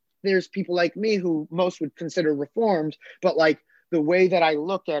then there's people like me who most would consider reformed, but like the way that I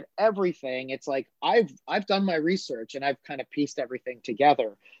look at everything, it's like I've done my research and I've kind of pieced everything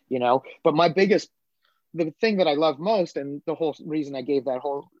together, But the thing that I love most, and the whole reason I gave that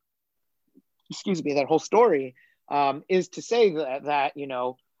whole story, is to say that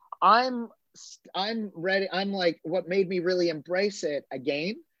I'm ready. I'm like, what made me really embrace it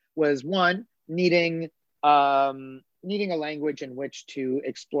again was one, needing a language in which to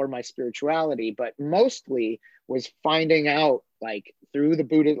explore my spirituality, but mostly was finding out like through the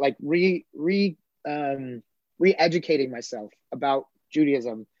Buddha, like re-educating myself about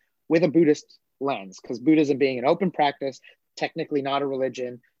Judaism with a Buddhist lens, because Buddhism being an open practice, technically not a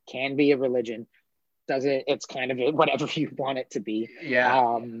religion, can be a religion. Does it? It's kind of whatever you want it to be.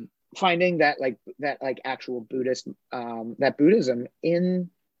 Yeah. Finding that actual Buddhist, that Buddhism in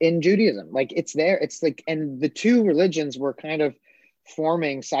Judaism, like it's there. It's like, and the two religions were kind of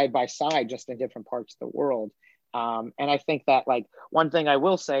forming side by side, just in different parts of the world. And I think that, like, one thing I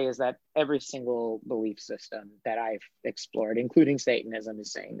will say is that every single belief system that I've explored, including Satanism,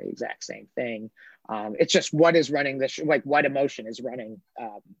 is saying the exact same thing. It's just what is running this, like what emotion is running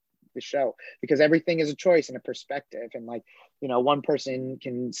the show, because everything is a choice and a perspective. And like, one person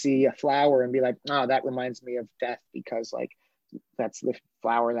can see a flower and be like, oh, that reminds me of death because like that's the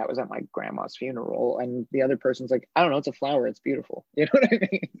flower that was at my grandma's funeral, and the other person's like, I don't know, it's a flower, it's beautiful. You know what I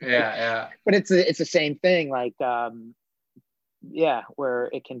mean? Yeah. But it's the same thing, like yeah, where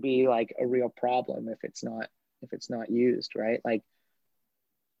it can be like a real problem if it's not used right. Like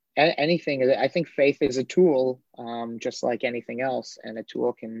anything, I think faith is a tool, just like anything else, and a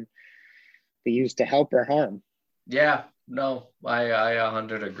tool can be used to help or harm. Yeah, no, I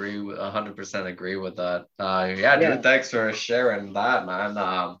 100% agree with that. Yeah, Yeah, dude, thanks for sharing that,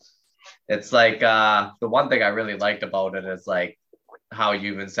 man. It's like the one thing I really liked about it is like how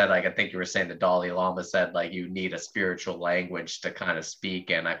you even said, like, I think you were saying the Dalai Lama said like you need a spiritual language to kind of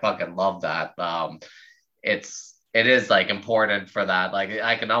speak, and I fucking love that. It is like important for that. Like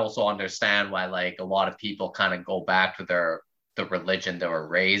I can also understand why like a lot of people kind of go back to the religion they were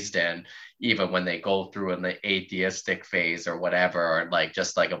raised in, even when they go through in the atheistic phase or whatever, or like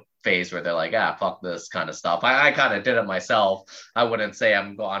just like a phase where they're like, ah, fuck this kind of stuff. I kind of did it myself. I wouldn't say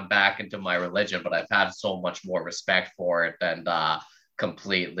I'm gone back into my religion, but I've had so much more respect for it and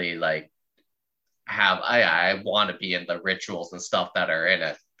completely like I want to be in the rituals and stuff that are in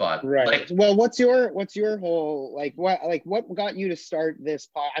it. But right. like, Well, what's your whole, what got you to start this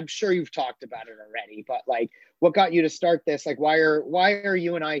I'm sure you've talked about it already, but like what got you to start this? Like why are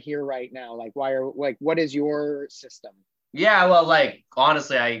you and I here right now? Like what is your system? yeah, well, like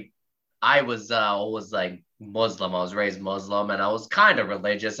honestly, I was always like Muslim. I was raised Muslim and I was kind of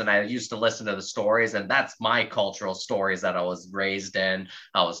religious and I used to listen to the stories and that's my cultural stories that I was raised in.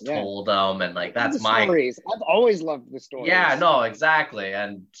 I was Yeah. told them and like The that's my stories. I've always loved the yeah, stories. no, exactly.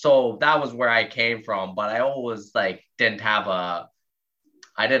 And so that was where I came from, but I always like didn't have a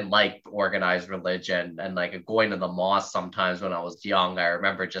I didn't like organized religion and like going to the mosque sometimes when I was young. I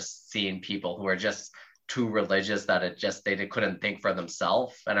remember just seeing people who were just too religious that they couldn't think for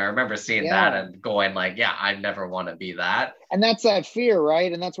themselves. And I remember seeing that Yeah. and going like, yeah, I never want to be that. And that's that fear,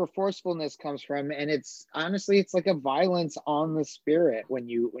 right? And that's where forcefulness comes from. And it's honestly, it's like a violence on the spirit when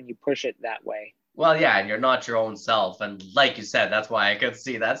you push it that way. Well, yeah, and you're not your own self. And like you said, that's why I could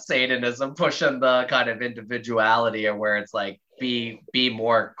see that Satanism pushing the kind of individuality or where it's like be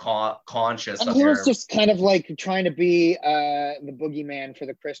more conscious And of he was your just kind of like trying to be the boogeyman for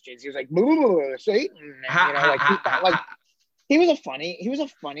the Christians. He was like, boo, Satan. And ha, ha, like ha, ha, ha. he was a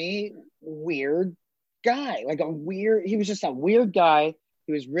funny, weird guy. He was just a weird guy.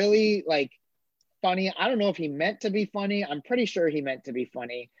 He was really like funny. I don't know if he meant to be funny. I'm pretty sure he meant to be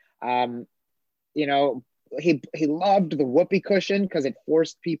funny. Um, you know, he loved the whoopee cushion because it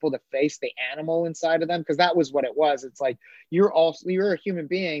forced people to face the animal inside of them, because that was what it was. It's like you're a human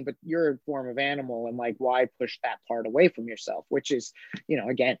being, but you're a form of animal, and like why push that part away from yourself? Which is,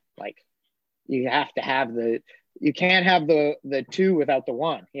 again, like you have to have you can't have the two without the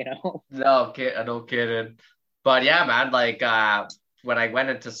one. No, no kidding. But yeah, man, like when I went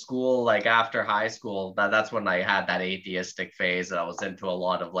into school, like after high school, that's when I had that atheistic phase and I was into a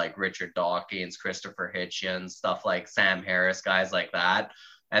lot of like Richard Dawkins, Christopher Hitchens, stuff like Sam Harris, guys like that.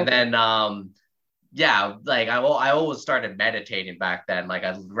 And Okay. then yeah, like I always started meditating back then. Like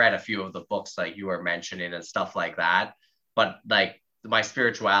I read a few of the books like you were mentioning and stuff like that. But like my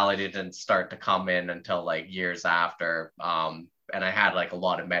spirituality didn't start to come in until like years after. And I had like a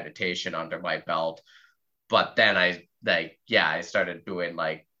lot of meditation under my belt. But then I started doing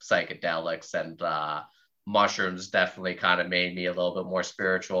like psychedelics and mushrooms definitely kind of made me a little bit more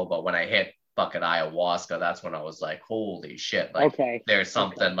spiritual. But when I hit fucking ayahuasca, that's when I was like, holy shit, like Okay. there's Okay.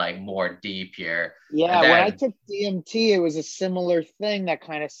 something like more deep here. And Yeah, when I then took DMT, it was a similar thing that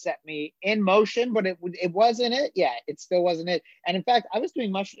kind of set me in motion, but it wasn't it. Yeah, it still wasn't it. And in fact, I was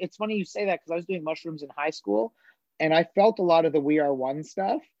doing It's funny you say that, because I was doing mushrooms in high school, and I felt a lot of the We Are One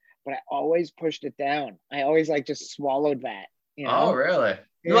stuff, but I always pushed it down. I always like just swallowed that. oh really?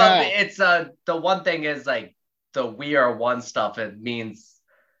 Well, Yeah. it's the one thing is like the we are one stuff, it means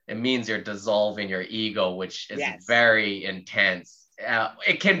it means you're dissolving your ego, which is Yes. very intense.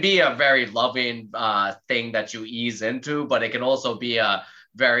 It can be a very loving thing that you ease into, but it can also be a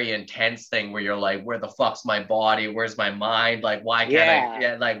very intense thing where you're like, where the fuck's my body? Where's my mind? Like, why can't I?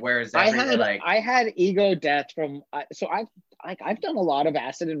 Yeah. Yeah, like, where's I everything? had Like, I had ego death from so I've done a lot of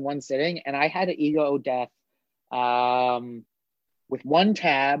acid in one sitting, and I had an ego death um with one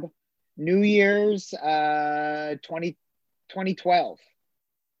tab, New Year's 2012.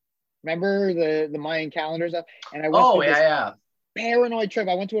 Remember the Mayan calendar stuff? And I went oh through yeah, this yeah. paranoid trip.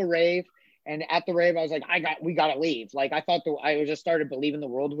 I went to a rave, and at the rave, I was like, we gotta leave. Like I thought I just started believing the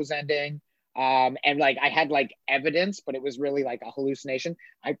world was ending. And like I had like evidence, but it was really like a hallucination.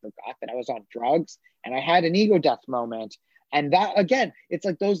 I forgot that I was on drugs, and I had an ego death moment. And that again, it's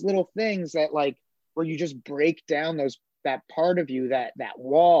like those little things that like where you just break down that part of you, that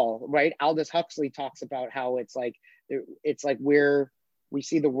wall, right? Aldous Huxley talks about how it's like we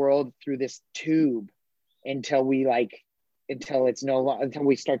see the world through this tube until we like until it's no longer until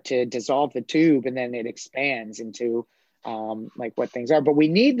we start to dissolve the tube, and then it expands into like what things are. But we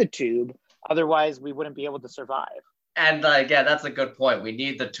need the tube, otherwise we wouldn't be able to survive. And yeah, that's a good point. We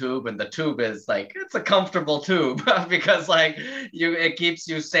need the tube, and the tube is like it's a comfortable tube because like it keeps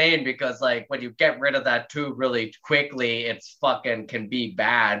you sane. Because like when you get rid of that tube really quickly, it's fucking can be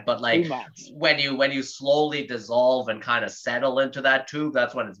bad. But Too like much. when you slowly dissolve and kind of settle into that tube,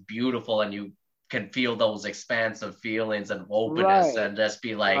 that's when it's beautiful, and you can feel those expansive feelings and openness, Right. and just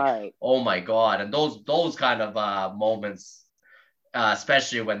be like, Right. oh my god. And those kind of moments,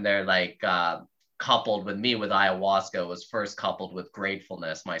 especially when they're like coupled with me with ayahuasca, was first coupled with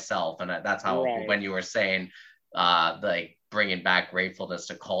gratefulness myself, and that's how Right. when you were saying like bringing back gratefulness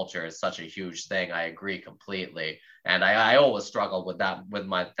to culture is such a huge thing. I agree completely, and I always struggle with that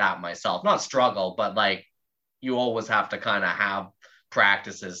myself. Not struggle, but like you always have to kind of have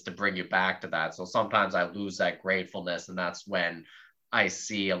practices to bring you back to that. So sometimes I lose that gratefulness, and that's when I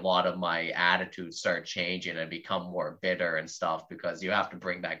see a lot of my attitudes start changing and become more bitter and stuff, because you have to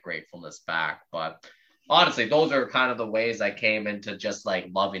bring that gratefulness back. But honestly, those are kind of the ways I came into just like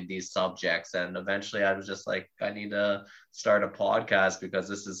loving these subjects. And eventually I was just like, I need to start a podcast because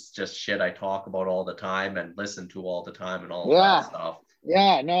this is just shit I talk about all the time and listen to all the time and all of that Yeah. stuff.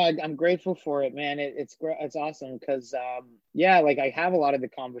 Yeah, no, I'm grateful for it, man. It's great. It's awesome because, yeah, like I have a lot of the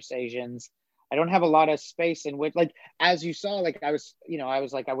conversations. I don't have a lot of space in which, like, as you saw, like I was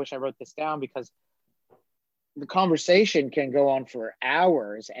like, I wish I wrote this down because the conversation can go on for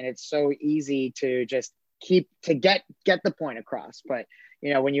hours, and it's so easy to just get the point across. But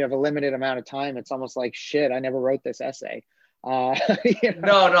when you have a limited amount of time, it's almost like shit. I never wrote this essay. Uh,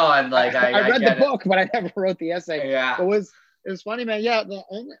 No, and like I I read the get it. book, but I never wrote the essay. Yeah. It was funny, man. Yeah,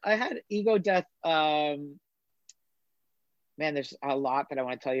 I had ego death. Man, there's a lot that I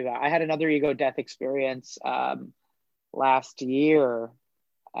want to tell you about. I had another ego death experience last year.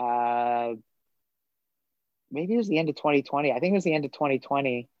 Uh, Maybe it was the end of 2020. I think it was the end of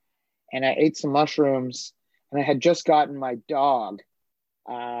 2020, and I ate some mushrooms, and I had just gotten my dog,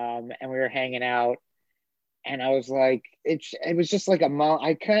 and we were hanging out, and I was like, it was just like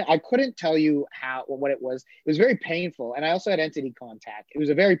I couldn't tell you what it was. It was very painful, and I also had entity contact. It was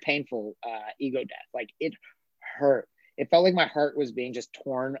a very painful ego death. Like it hurt. It felt like my heart was being just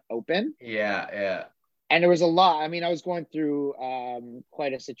torn open, Yeah, yeah. and there was a lot. I mean, I was going through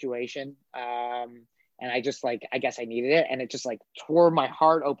quite a situation, and I just like I guess I needed it, and it just like tore my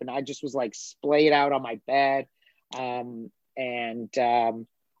heart open. I just was like splayed out on my bed, and I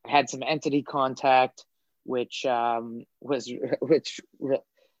had some entity contact, which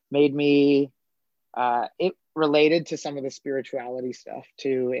made me it related to some of the spirituality stuff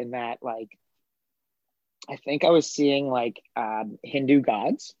too. In that, like, I think I was seeing like Hindu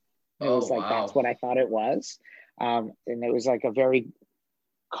gods. It Oh was like that's wow. what I thought it was, and it was like a very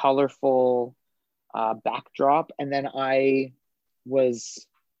colorful backdrop. And then I was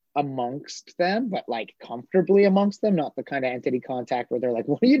amongst them, but like comfortably amongst them, not the kind of entity contact where they're like,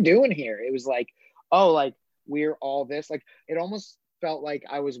 "What are you doing here?" It was like, "Oh, like we're all this." Like it almost felt like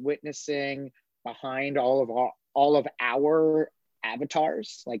I was witnessing behind all of our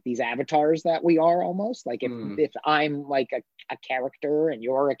avatars, like these avatars that we are almost like Hmm. if I'm like a character and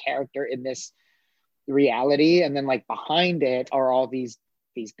you're a character in this reality, and then like behind it are all these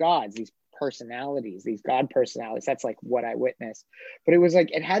gods, these personalities, these god personalities. That's like what I witnessed. But it was like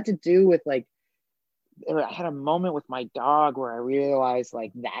it had to do with like I had a moment with my dog where I realized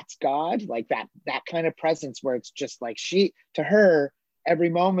like that's God, like that kind of presence where it's just like she to her every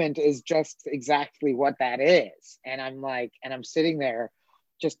moment is just exactly what that is. And I'm like, and I'm sitting there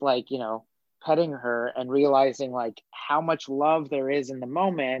just like, petting her and realizing like how much love there is in the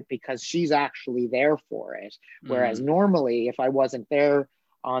moment because she's actually there for it. Whereas Mm, normally, if I wasn't there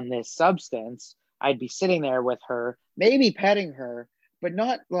on this substance, I'd be sitting there with her, maybe petting her, but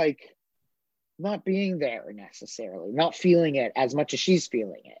not like not being there necessarily, not feeling it as much as she's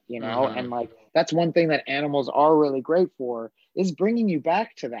feeling it, you know? And mm-hmm. like that's one thing that animals are really great for is bringing you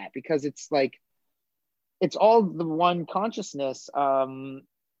back to that because it's like it's all the one consciousness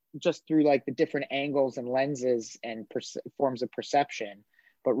just through like the different angles and lenses and forms of perception,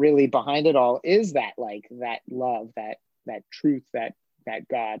 but really behind it all is that like that love, that truth, that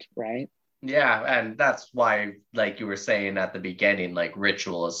God, right? Yeah, and that's why, like you were saying at the beginning, like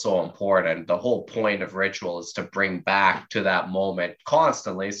ritual is so important. The whole point of ritual is to bring back to that moment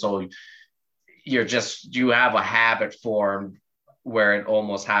constantly. So you have a habit formed where it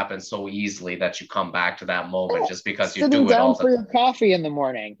almost happens so easily that you come back to that moment Yeah. just because you Sitting do it down all the. for your coffee in the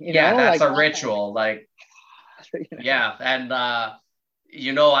morning, Yeah, that's like a ritual. Like, you know. yeah, and I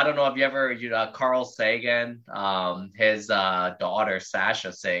don't know if you ever, Carl Sagan, his daughter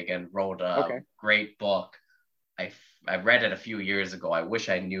Sasha Sagan wrote a Okay. great book. I I read it a few years ago. I wish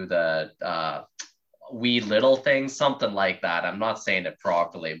I knew the wee little things, something like that. I'm not saying it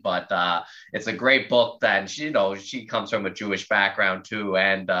properly, but it's a great book. That she comes from a Jewish background too,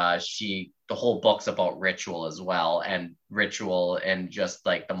 and the whole book's about ritual as well, and ritual and just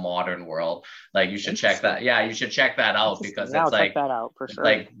like the modern world. Like you should check Interesting. that. Yeah, you should check that out Interesting. because Yeah, I'll check that out for sure.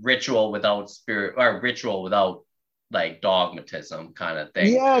 like ritual without spirit or ritual without like dogmatism kind of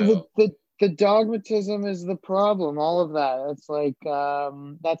thing Yeah, too. the dogmatism is the problem. All of that. It's like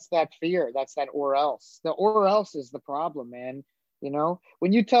that's that fear. That's that or else. The or else is the problem, man.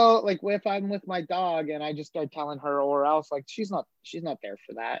 When you tell like if I'm with my dog and I just start telling her or else, like she's not there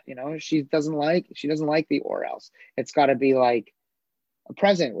for that. She doesn't like the or else. It's got to be like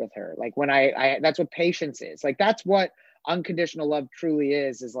present with her. Like when I that's what patience is. Like that's what unconditional love truly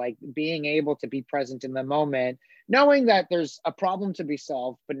is like being able to be present in the moment, knowing that there's a problem to be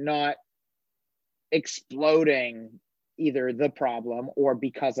solved, but not exploding either the problem or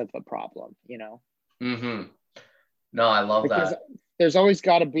because of the problem. Mm-hmm. No, I love Like there's that. there's always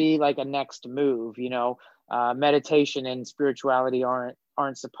got to be like a next move. Meditation and spirituality aren't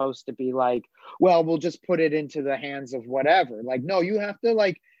supposed to be like, well, we'll just put it into the hands of whatever. Like no, you have to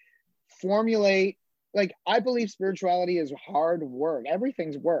like formulate. Like I believe spirituality is hard work.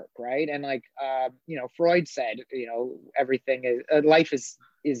 Everything's work, right? And like Freud said, everything is life is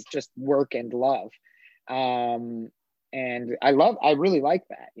just work and love. um and I really like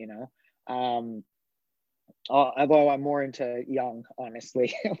that. Although I'm more into Young,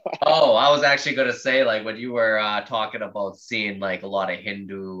 honestly. Oh, I was actually going to say, like, when you were talking about seeing like a lot of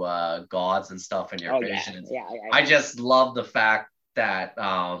Hindu gods and stuff in your Oh yeah, visions, yeah, yeah, I yeah. just love the fact that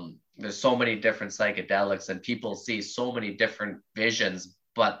there's so many different psychedelics and people see so many different visions,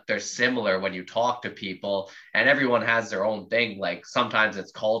 but they're similar when you talk to people, and everyone has their own thing. Like sometimes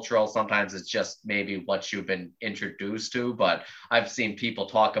it's cultural, sometimes it's just maybe what you've been introduced to. But I've seen people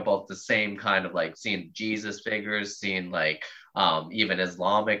talk about the same kind of like seeing Jesus figures, seeing like even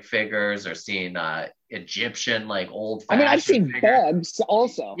Islamic figures, or seeing Egyptian like old I mean, I've fashioned seen figures. bugs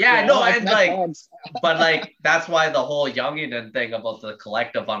also. Yeah, no, I've and met like, bugs. but like that's why the whole Jungian thing about the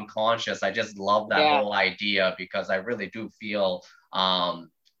collective unconscious, I just love that Yeah. whole idea because I really do feel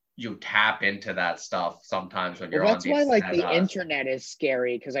you tap into that stuff sometimes when Well, you're on that's why these like the setas. internet is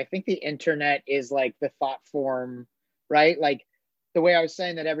scary because I think the internet is like the thought form, right? Like the way I was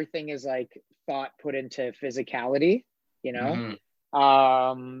saying that everything is like thought put into physicality, you know? Mm-hmm.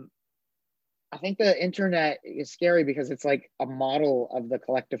 Um, I think the internet is scary because it's like a model of the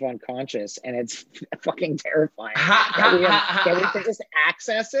collective unconscious, and it's fucking terrifying Ha, ha, ha, that we can ha, just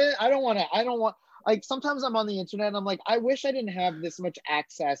access it. I don't want to. I don't want. Like sometimes I'm on the internet and I'm like, I wish I didn't have this much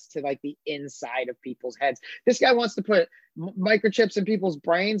access to like the inside of people's heads. This guy wants to put microchips in people's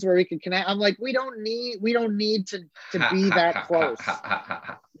brains where we can connect. I'm like, we don't need to ha, be ha, that ha, ha, close. ha, ha,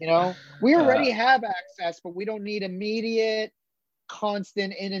 ha. We Uh, already have access, but we don't need immediate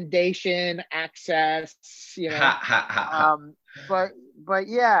constant inundation access, you ha, know. ha, ha, ha. Um, but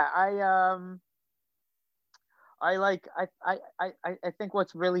yeah, I like I think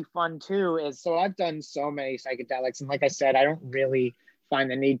what's really fun too is so I've done so many psychedelics, and like I said, I don't really find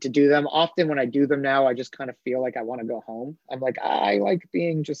the need to do them. Often when I do them now, I just kind of feel like I want to go home. I'm like, I like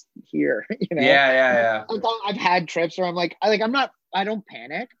being just here, you know. Yeah, yeah, yeah. I've had trips where I'm like, I don't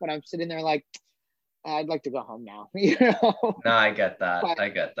panic, but I'm sitting there like, I'd like to go home now, you know. No, I get that. But I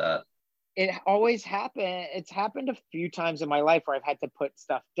get that. it always happen. It's happened a few times in my life where I've had to put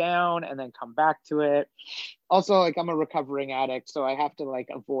stuff down and then come back to it. Also, like, I'm a recovering addict, so I have to like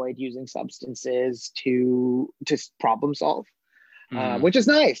avoid using substances to problem solve, Mm. which is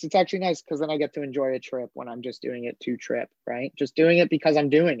nice. It's actually nice because then I get to enjoy a trip when I'm just doing it to trip, right? Just doing it because I'm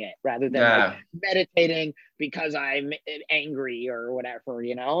doing it rather than like Yeah. meditating because I'm angry or whatever,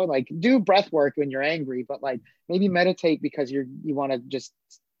 you know? Like, do breath work when you're angry, but like maybe meditate because you want to just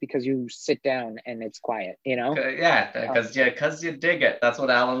because you sit down and it's quiet, you know? Yeah, Uh, because you dig it. That's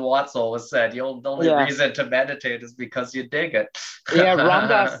what Alan Watts always said. The only yeah. reason to meditate is because you dig it. Yeah,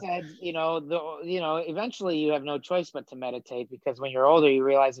 Ramdas said, eventually you have no choice but to meditate because when you're older, you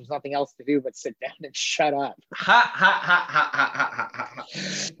realize there's nothing else to do but sit down and shut up. Ha ha ha ha ha ha ha ha.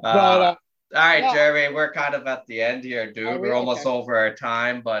 But All right, yeah, Jeremy, we're kind of at the end here, are dude. we We're almost okay? over our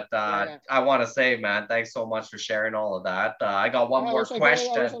time, but Yeah, yeah. I want to say, man, thanks so much for sharing all of that. I got one Yeah, I more wish I could. I wish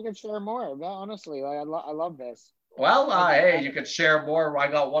question. I could share more. But honestly, like I love this. Well, Thank you for hey, you having could me. share more. I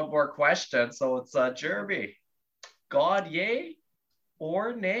got one more question. So it's Jeremy, God, yay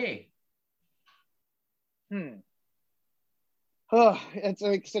or nay? Hmm. Oh, it's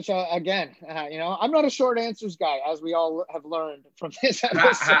like such a again. I'm not a short answers guy, as we all have learned from this Ha ha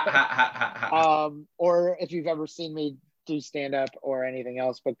episode. ha ha ha ha. Or if you've ever seen me do stand up or anything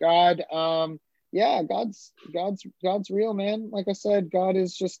else. But God, yeah, God's real, man. Like I said, God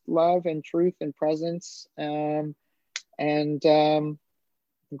is just love and truth and presence, and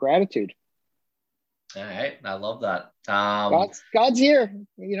gratitude. All right, I love that. God's here.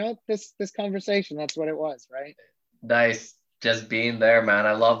 This conversation. That's what it was, right? Nice. Just being there, man.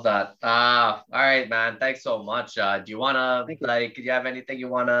 I love that. All right, man. Thanks so much. Do you wanna Thank you. like do you have anything you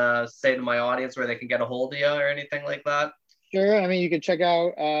wanna say to my audience where they can get a hold of you or anything like that? Sure. I mean, you can check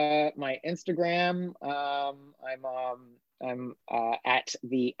out my Instagram. I'm at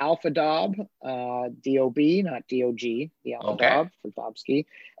the Alpha Dob, DOB, not DOG, the Alpha Okay. Dob for Dobsky.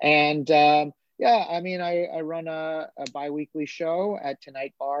 And yeah, I mean, I run a bi-weekly show at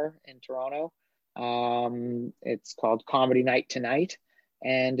Tonight Bar in Toronto. It's called Comedy Night Tonight,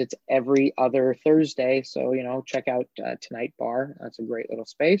 and it's every other Thursday. So, check out Tonight Bar. That's a great little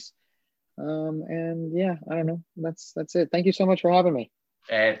space. And yeah, I don't know. That's it. Thank you so much for having me.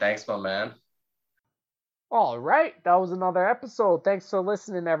 Hey, thanks, my man. All right, that was another episode. Thanks for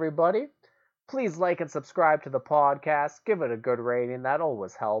listening, everybody. Please like and subscribe to the podcast. Give it a good rating, that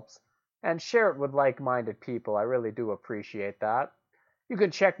always helps. And share it with like minded people. I really do appreciate that. You can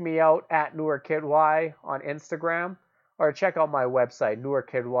check me out at NewerKidY on Instagram or check out my website,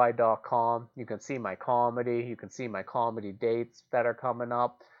 newerkidY.com. You can see my comedy, you can see my comedy dates that are coming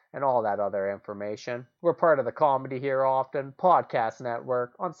up, and all that other information. We're part of the Comedy Here Often podcast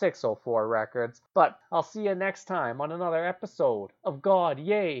network on 604 Records. But I'll see you next time on another episode of God,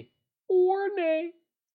 Yay or Nay.